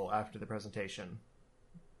available after the presentation.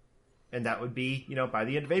 And that would be, by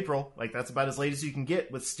the end of April. Like, that's about as late as you can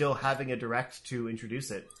get with still having a Direct to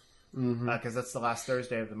introduce it. Because that's the last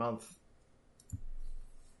Thursday of the month.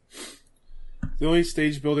 The only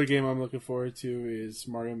stage builder game I'm looking forward to is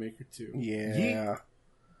Mario Maker 2. Yeah. Yeet.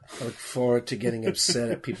 I look forward to getting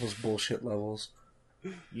upset at people's bullshit levels.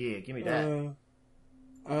 Yeah, give me that.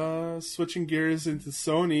 Switching gears into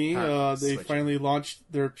Sony, they switching. finally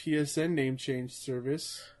launched their PSN name change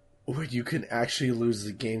service. Where you can actually lose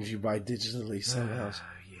the games you buy digitally somehow.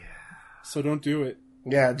 So don't do it.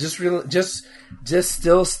 Yeah, just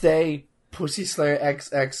still stay Pussy Slayer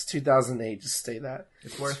XX 2008. Just stay that.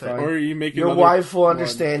 It's worth fine. it. Or you make Your another wife will one.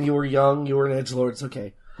 understand. You were young. You were an edgelord. It's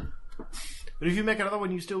okay. But if you make another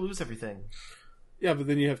one, you still lose everything. Yeah, but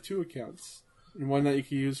then you have two accounts. And one that you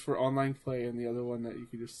can use for online play and the other one that you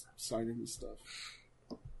can just sign into stuff.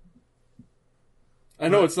 I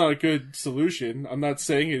know it's not a good solution. I'm not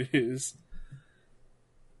saying it is.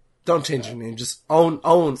 Don't change your name. Just See, own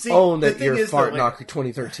the that thing you're is, though, Fart like- Knocker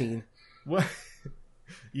 2013. What?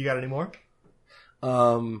 You got any more?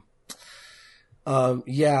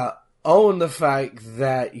 Yeah. Own the fact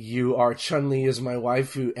that you are Chun-Li is my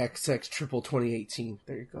waifu XX triple 2018.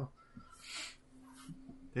 There you go.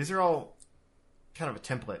 These are all kind of a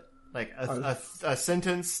template. Like a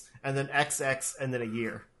sentence, and then XX, and then a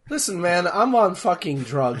year. Listen, man, I'm on fucking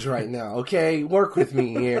drugs right now, okay? Work with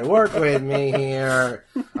me here. Work with me here.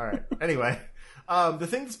 Alright, anyway. The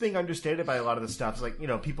thing that's being understated by a lot of this stuff is, like,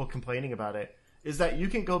 people complaining about it, is that you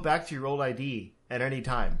can go back to your old ID at any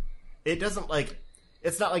time. It doesn't, like...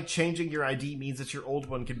 It's not like changing your ID means that your old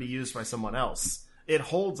one can be used by someone else. It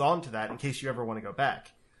holds on to that in case you ever want to go back.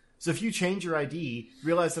 So if you change your ID,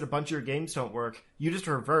 realize that a bunch of your games don't work, you just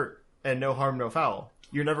revert and no harm, no foul.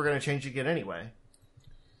 You're never going to change again anyway.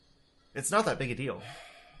 It's not that big a deal.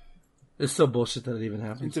 It's still bullshit that it even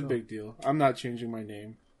happens. It's a big deal. I'm not changing my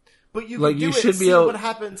name. But you Like, can do you it, should be see able- what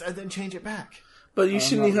happens, and then change it back. But you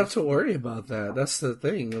shouldn't even have to worry about that. That's the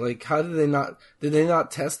thing. Like, how did they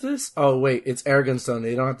not test this? Oh, wait, it's Aragonstone.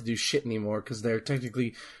 They don't have to do shit anymore because they're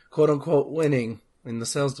technically, quote unquote, winning in the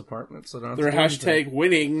sales department. So they don't have They're to do anything. hashtag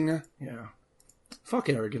winning. Yeah. Fuck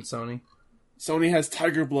Arrogant Sony. Sony has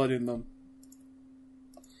tiger blood in them.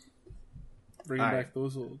 Bringing All right. back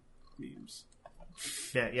those old memes.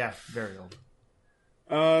 Yeah, very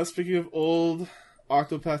old. Speaking of old,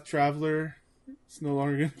 Octopath Traveler. It's no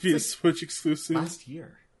longer going to be a Switch exclusive. Last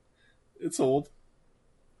year. It's old.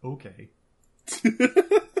 Okay.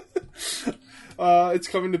 It's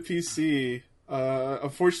coming to PC.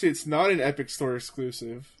 Unfortunately, it's not an Epic Store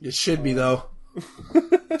exclusive. It should be, though.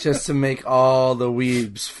 Just to make all the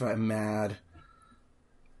weebs mad.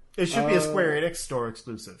 It should be a Square Enix store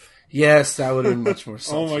exclusive. Yes, that would have been much more Oh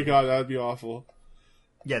sultry. my god, that would be awful.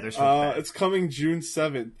 Yeah, there's no It's coming June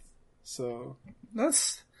 7th. So,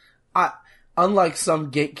 That's... unlike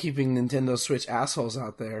some gatekeeping Nintendo Switch assholes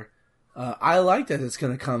out there, I like that it's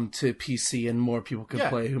going to come to PC and more people can Yeah.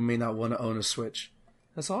 play who may not want to own a Switch.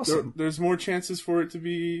 That's awesome. there's more chances for it to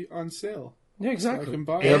be on sale. Yeah, I exactly. can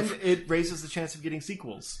buy it. And it raises the chance of getting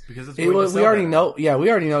sequels because it's We going to sell already better. know. Yeah,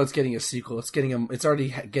 we already know it's getting a sequel. It's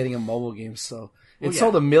already getting a mobile game. So it Well, yeah.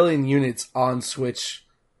 sold 1 million units on Switch.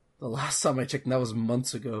 The last time I checked, and that was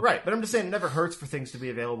months ago. Right, but I'm just saying it never hurts for things to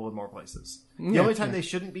be available in more places. The Yeah, only time they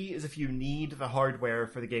shouldn't be is if you need the hardware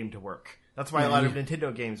for the game to work. That's why a lot of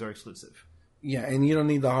Nintendo games are exclusive. Yeah, and you don't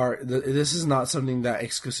need the hard. This is not something that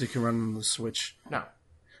exclusively can run on the Switch. No.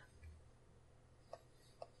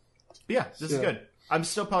 But yeah, this is Yeah. good. I'm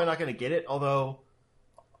still probably not going to get it, although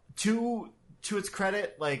to its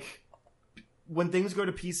credit, like when things go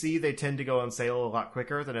to PC, they tend to go on sale a lot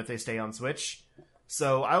quicker than if they stay on Switch.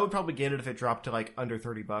 So I would probably get it if it dropped to like under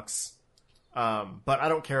 $30. But I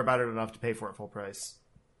don't care about it enough to pay for it full price.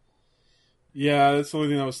 Yeah, that's the only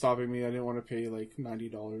thing that was stopping me. I didn't want to pay like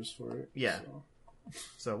 $90 for it. Yeah. So.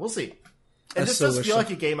 So we'll see. I And this still does wish feel so. like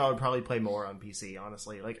a game I would probably play more on PC,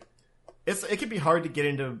 honestly. Like it can be hard to get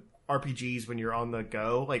into RPGs when you're on the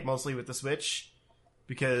go, like mostly with the Switch,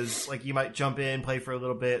 because like you might jump in, play for a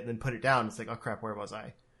little bit, and then put it down. It's like, oh crap, where was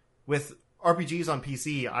I? With RPGs on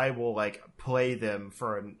PC, I will like play them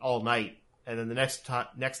for all night, and then the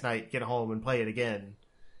next night get home and play it again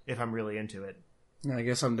if I'm really into it. I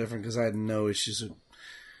guess I'm different because I had no issues with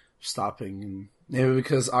stopping, and maybe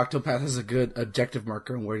because Octopath has a good objective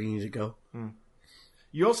marker on where you need to go.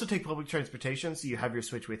 You also take public transportation, so you have your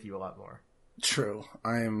Switch with you a lot more. True,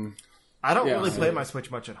 I don't Yeah. really play my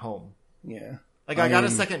Switch much at home. yeah. Like I got a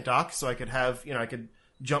second dock, so I could have, I could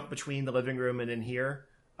jump between the living room and in here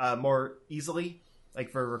more easily,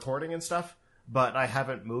 like for recording and stuff. But I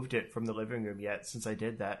haven't moved it from the living room yet since I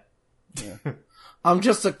did that. I'm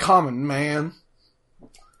just a common man,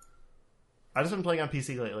 I just been playing on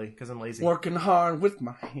PC lately because I'm lazy. working hard with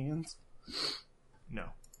my hands. No,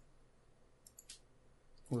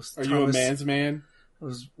 Are you a man's man? I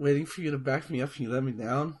was waiting for you to back me up and you let me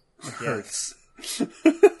down. It hurts.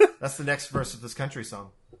 that's the next verse of this country song.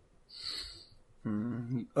 Oh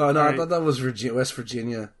no, I Right. thought that was West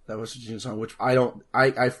Virginia. That West Virginia song, which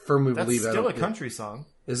I firmly That's believe. still a country song.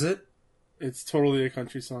 Is it? It's totally a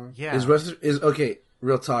country song. Yeah, Okay?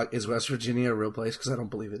 Real talk. Is West Virginia a real place? Because I don't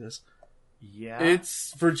believe it is. yeah.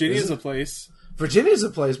 It's Virginia's Is it? a place, Virginia's a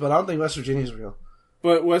place, but I don't think West Virginia's real.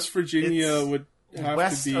 but West Virginia It's would have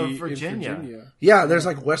west to be of Virginia. in Virginia. Yeah, there's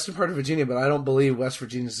like western part of Virginia, but I don't believe West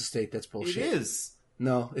Virginia's a state. That's bullshit. It is.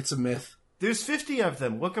 No, it's a myth. There's 50 of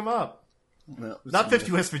them. Look them up. No, it's Not a 50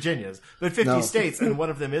 myth. West Virginias, but 50 No. states, and one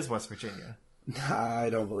of them is West Virginia. I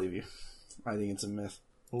don't believe you. I think it's a myth.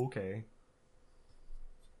 Okay.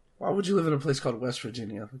 Why would you live in a place called West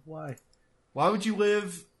Virginia? Like, why? Why would you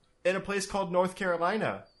live in a place called North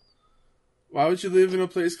Carolina? Why would you live in a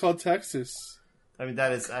place called Texas? I mean,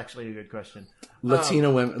 that is actually a good question.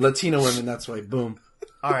 Latino women. That's why. Boom.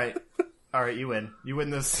 All right, you win. You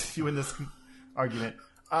win this argument.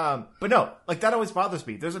 But no, like that always bothers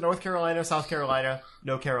me. There's a North Carolina, South Carolina,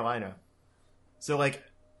 no Carolina. So like,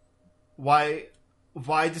 why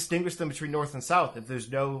distinguish them between North and South if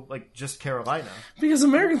there's no like just Carolina? Because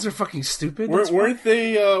Americans are fucking stupid. That's why.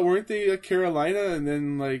 Weren't they Carolina and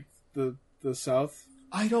then like the South?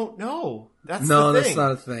 I don't know. That's No, the that's thing.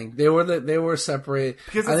 not a thing. They were separated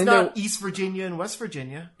Because I it's think not East Virginia and West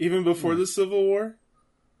Virginia. Even before the Civil War?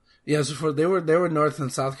 Yeah, so they were North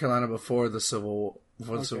and South Carolina before the Civil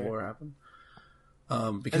War happened.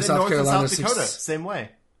 And Because then South North and Carolina, South Dakota, same way.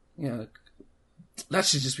 yeah, that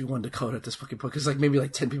should just be one Dakota at this fucking point. Because like maybe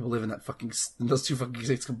like 10 people live in that in those two fucking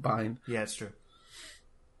states combined. Yeah, it's true.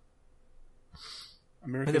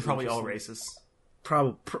 America's And they're probably all interesting. racist.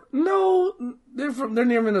 No, they're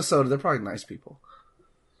near Minnesota. They're probably nice people.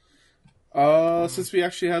 Since we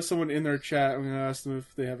actually have someone in our chat, I'm going to ask them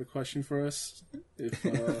if they have a question for us.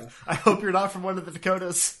 If, I hope you're not from one of the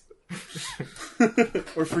Dakotas.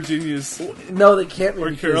 or Virginia's. No, they can't be. Or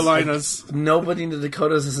because, Carolinas. like, nobody in the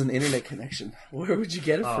Dakotas has an internet connection. Where would you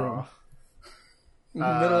get it from? In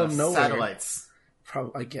the middle of nowhere. Satellites.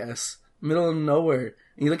 Probably, I guess. Middle of nowhere.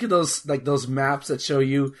 And you look at those maps that show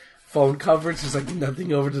you phone coverage. There's like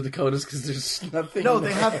nothing over the Dakotas because there's nothing. No,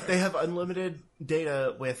 there. they have unlimited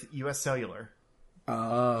data with U.S. Cellular.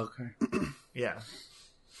 Oh, okay. All Yeah.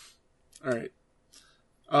 right.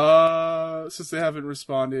 Since they haven't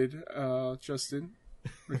responded, Justin,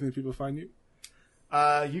 where can people find you?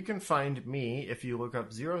 You can find me if you look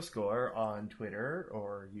up Zero Score on Twitter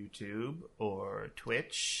or YouTube or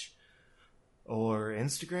Twitch or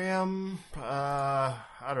Instagram. I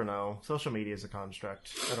don't know. Social media is a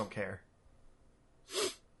construct. I don't care.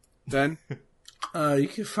 Ben? You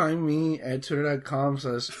can find me at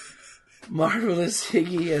twitter.com/marvelous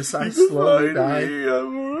Higgy as I slowly die.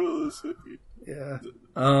 Yeah.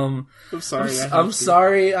 I'm sorry. I'm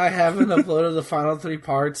sorry I haven't uploaded the final 3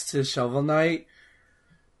 parts to Shovel Knight.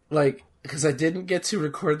 Like, because I didn't get to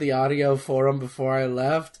record the audio for them before I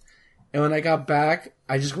left. And when I got back,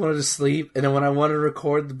 I just wanted to sleep. And then when I wanted to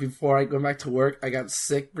record before I went back to work, I got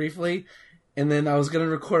sick briefly. And then I was going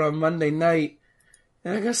to record on Monday night.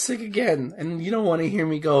 And I got sick again. And you don't want to hear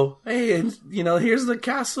me go, hey, and, here's the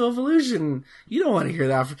Castle of Illusion. You don't want to hear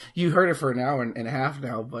that. You heard it for an hour and a half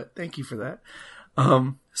now, but thank you for that.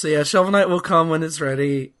 So yeah, Shovel Knight will come when it's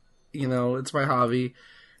ready. It's my hobby.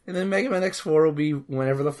 And then Mega Man X4 will be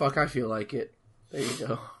whenever the fuck I feel like it. There you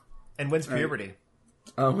go. And when's puberty?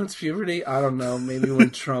 When's puberty? I don't know. Maybe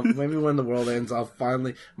when maybe when the world ends,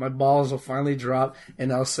 my balls will finally drop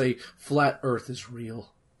and I'll say, Flat Earth is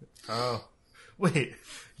real. Oh. Wait,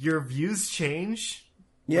 your views change?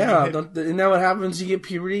 Yeah, isn't that what happens? You get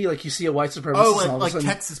puberty, like you see a white supremacist. Oh, and all of a like sudden,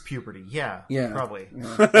 Texas puberty. Yeah, probably.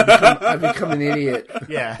 Yeah. I become an idiot.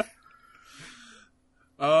 Yeah.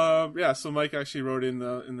 Yeah, so Mike actually wrote in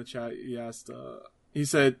the chat. He asked, he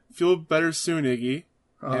said, "Feel better soon, Iggy."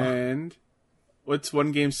 And what's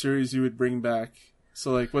one game series you would bring back?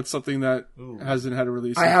 So, like, what's something that hasn't had a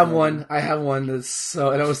release? I have one that's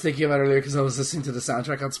so, and I was thinking about it earlier because I was listening to the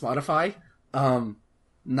soundtrack on Spotify.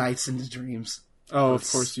 Nights into Dreams. Oh,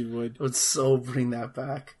 of course you would. I would so bring that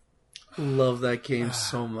back. Love that game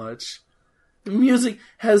so much. The music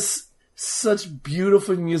has such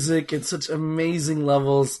beautiful music and such amazing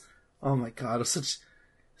levels. Oh my god, it's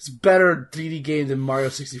better 3D game than Mario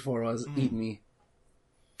 64 was. Eat me.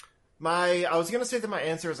 I was going to say that my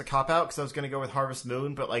answer is a cop-out because I was going to go with Harvest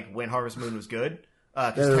Moon, but like when Harvest Moon was good.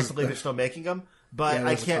 Because technically they're still making them. But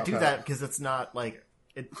I can't do that because it's not like,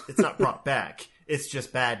 it's not brought back. It's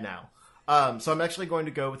just bad now. So I'm actually going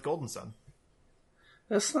to go with Golden Sun.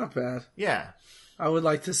 That's not bad. Yeah. I would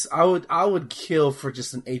like to. I would kill for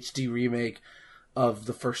just an HD remake of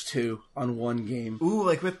the first 2 on one game. Ooh,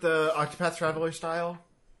 like with the Octopath Traveler style.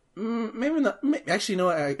 Maybe not. Actually, you know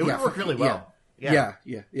what? It would work really well. Yeah.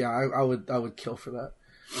 I would kill for that.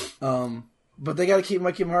 But they got to keep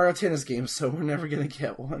making Mario Tennis games, so we're never gonna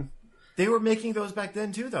get one. They were making those back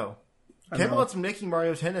then too, though. Camelot's been making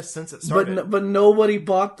Mario Tennis since it started. But nobody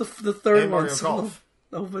bought the third and one. Mario Golf.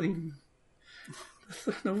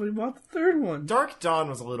 Nobody bought the third one. Dark Dawn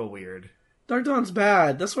was a little weird. Dark Dawn's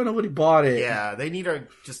bad. That's why nobody bought it. Yeah, they need to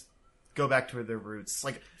just go back to their roots.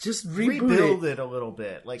 Like, just rebuild it a little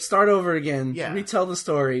bit. Like, start over again. Yeah. Retell the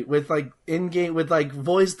story with like in-game with like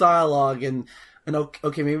voice dialogue and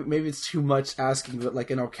okay, maybe it's too much asking, but like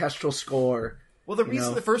an orchestral score. Well, the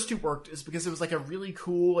reason the first 2 worked is because it was like a really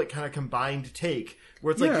cool, like kind of combined take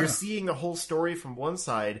where it's like you're seeing the whole story from one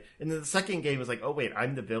side, and then the second game is like, oh wait,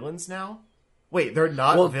 I'm the villains now. Wait, they're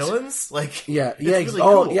not villains? Like, really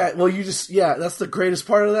cool. Well, that's the greatest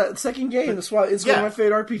part of that second game. That's why it's one of my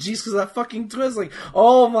favorite RPGs because that fucking twist. Like,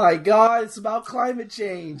 oh my god, it's about climate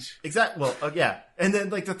change. Exactly. Well, and then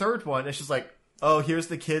like the third one, it's just like, oh, here's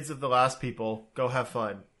the kids of the last people. Go have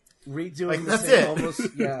fun. Redoing like, the that's same it. Almost,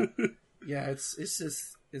 yeah.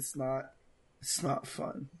 It's not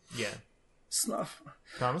fun. Yeah, it's not fun.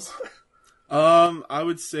 Thomas. I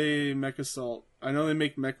would say MechAssault. I know they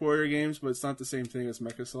make MechWarrior games, but it's not the same thing as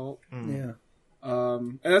MechAssault. Yeah.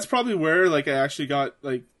 And that's probably where like I actually got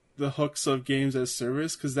like the hooks of games as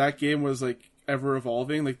service because that game was like ever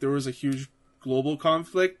evolving. Like there was a huge global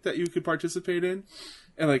conflict that you could participate in,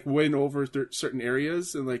 and like win over certain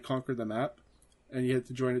areas and like conquer the map, and you had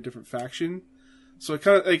to join a different faction. So it's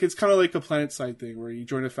kind of like a PlanetSide thing where you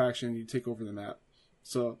join a faction and you take over the map.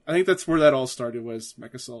 So I think that's where that all started, was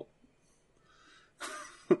MechAssault.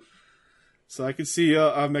 So I could see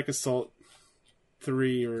a MechAssault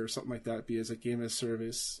 3 or something like that be as a game as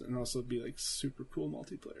service, and also be like super cool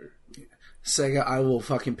multiplayer. Sega, I will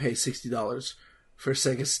fucking pay $60 for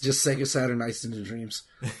Sega Saturn Nights into Dreams.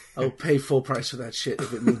 I will pay full price for that shit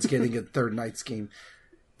if it means getting a third Nights game.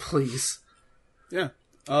 Please. Yeah.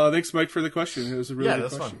 Thanks, Mike, for the question. It was a really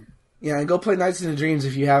good question. Fun. Yeah, and go play Nights into Dreams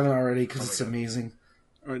if you haven't already, because it's amazing.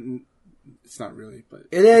 It's not really, but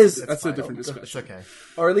it is. That's a different discussion. It's okay.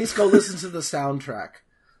 Or at least go listen to the soundtrack.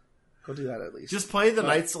 Go do that at least. Just play the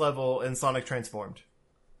Knights level in Sonic Transformed.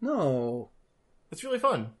 No. It's really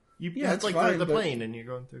fun. It's like fine, the plane and you're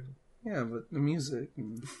going through. Yeah, but the music.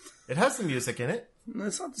 It has the music in it. No,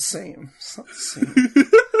 it's not the same. It's not the same.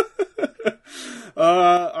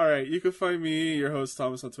 Alright, you can find me, your host,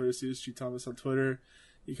 Thomas, on Twitter, CSG Thomas on Twitter.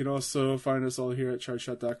 You can also find us all here at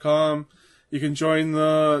chartshot.com. You can join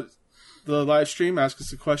the live stream, ask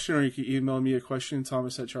us a question, or you can email me a question,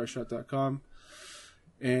 thomas@chartshot.com.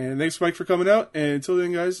 And thanks, Mike, for coming out. And until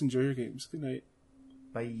then, guys, enjoy your games. Good night.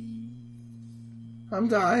 Bye. I'm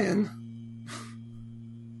dying.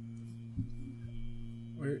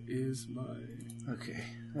 Where is my... Okay.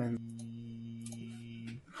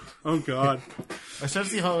 Oh, God. I started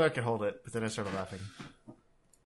to see how long I could hold it, but then I started laughing.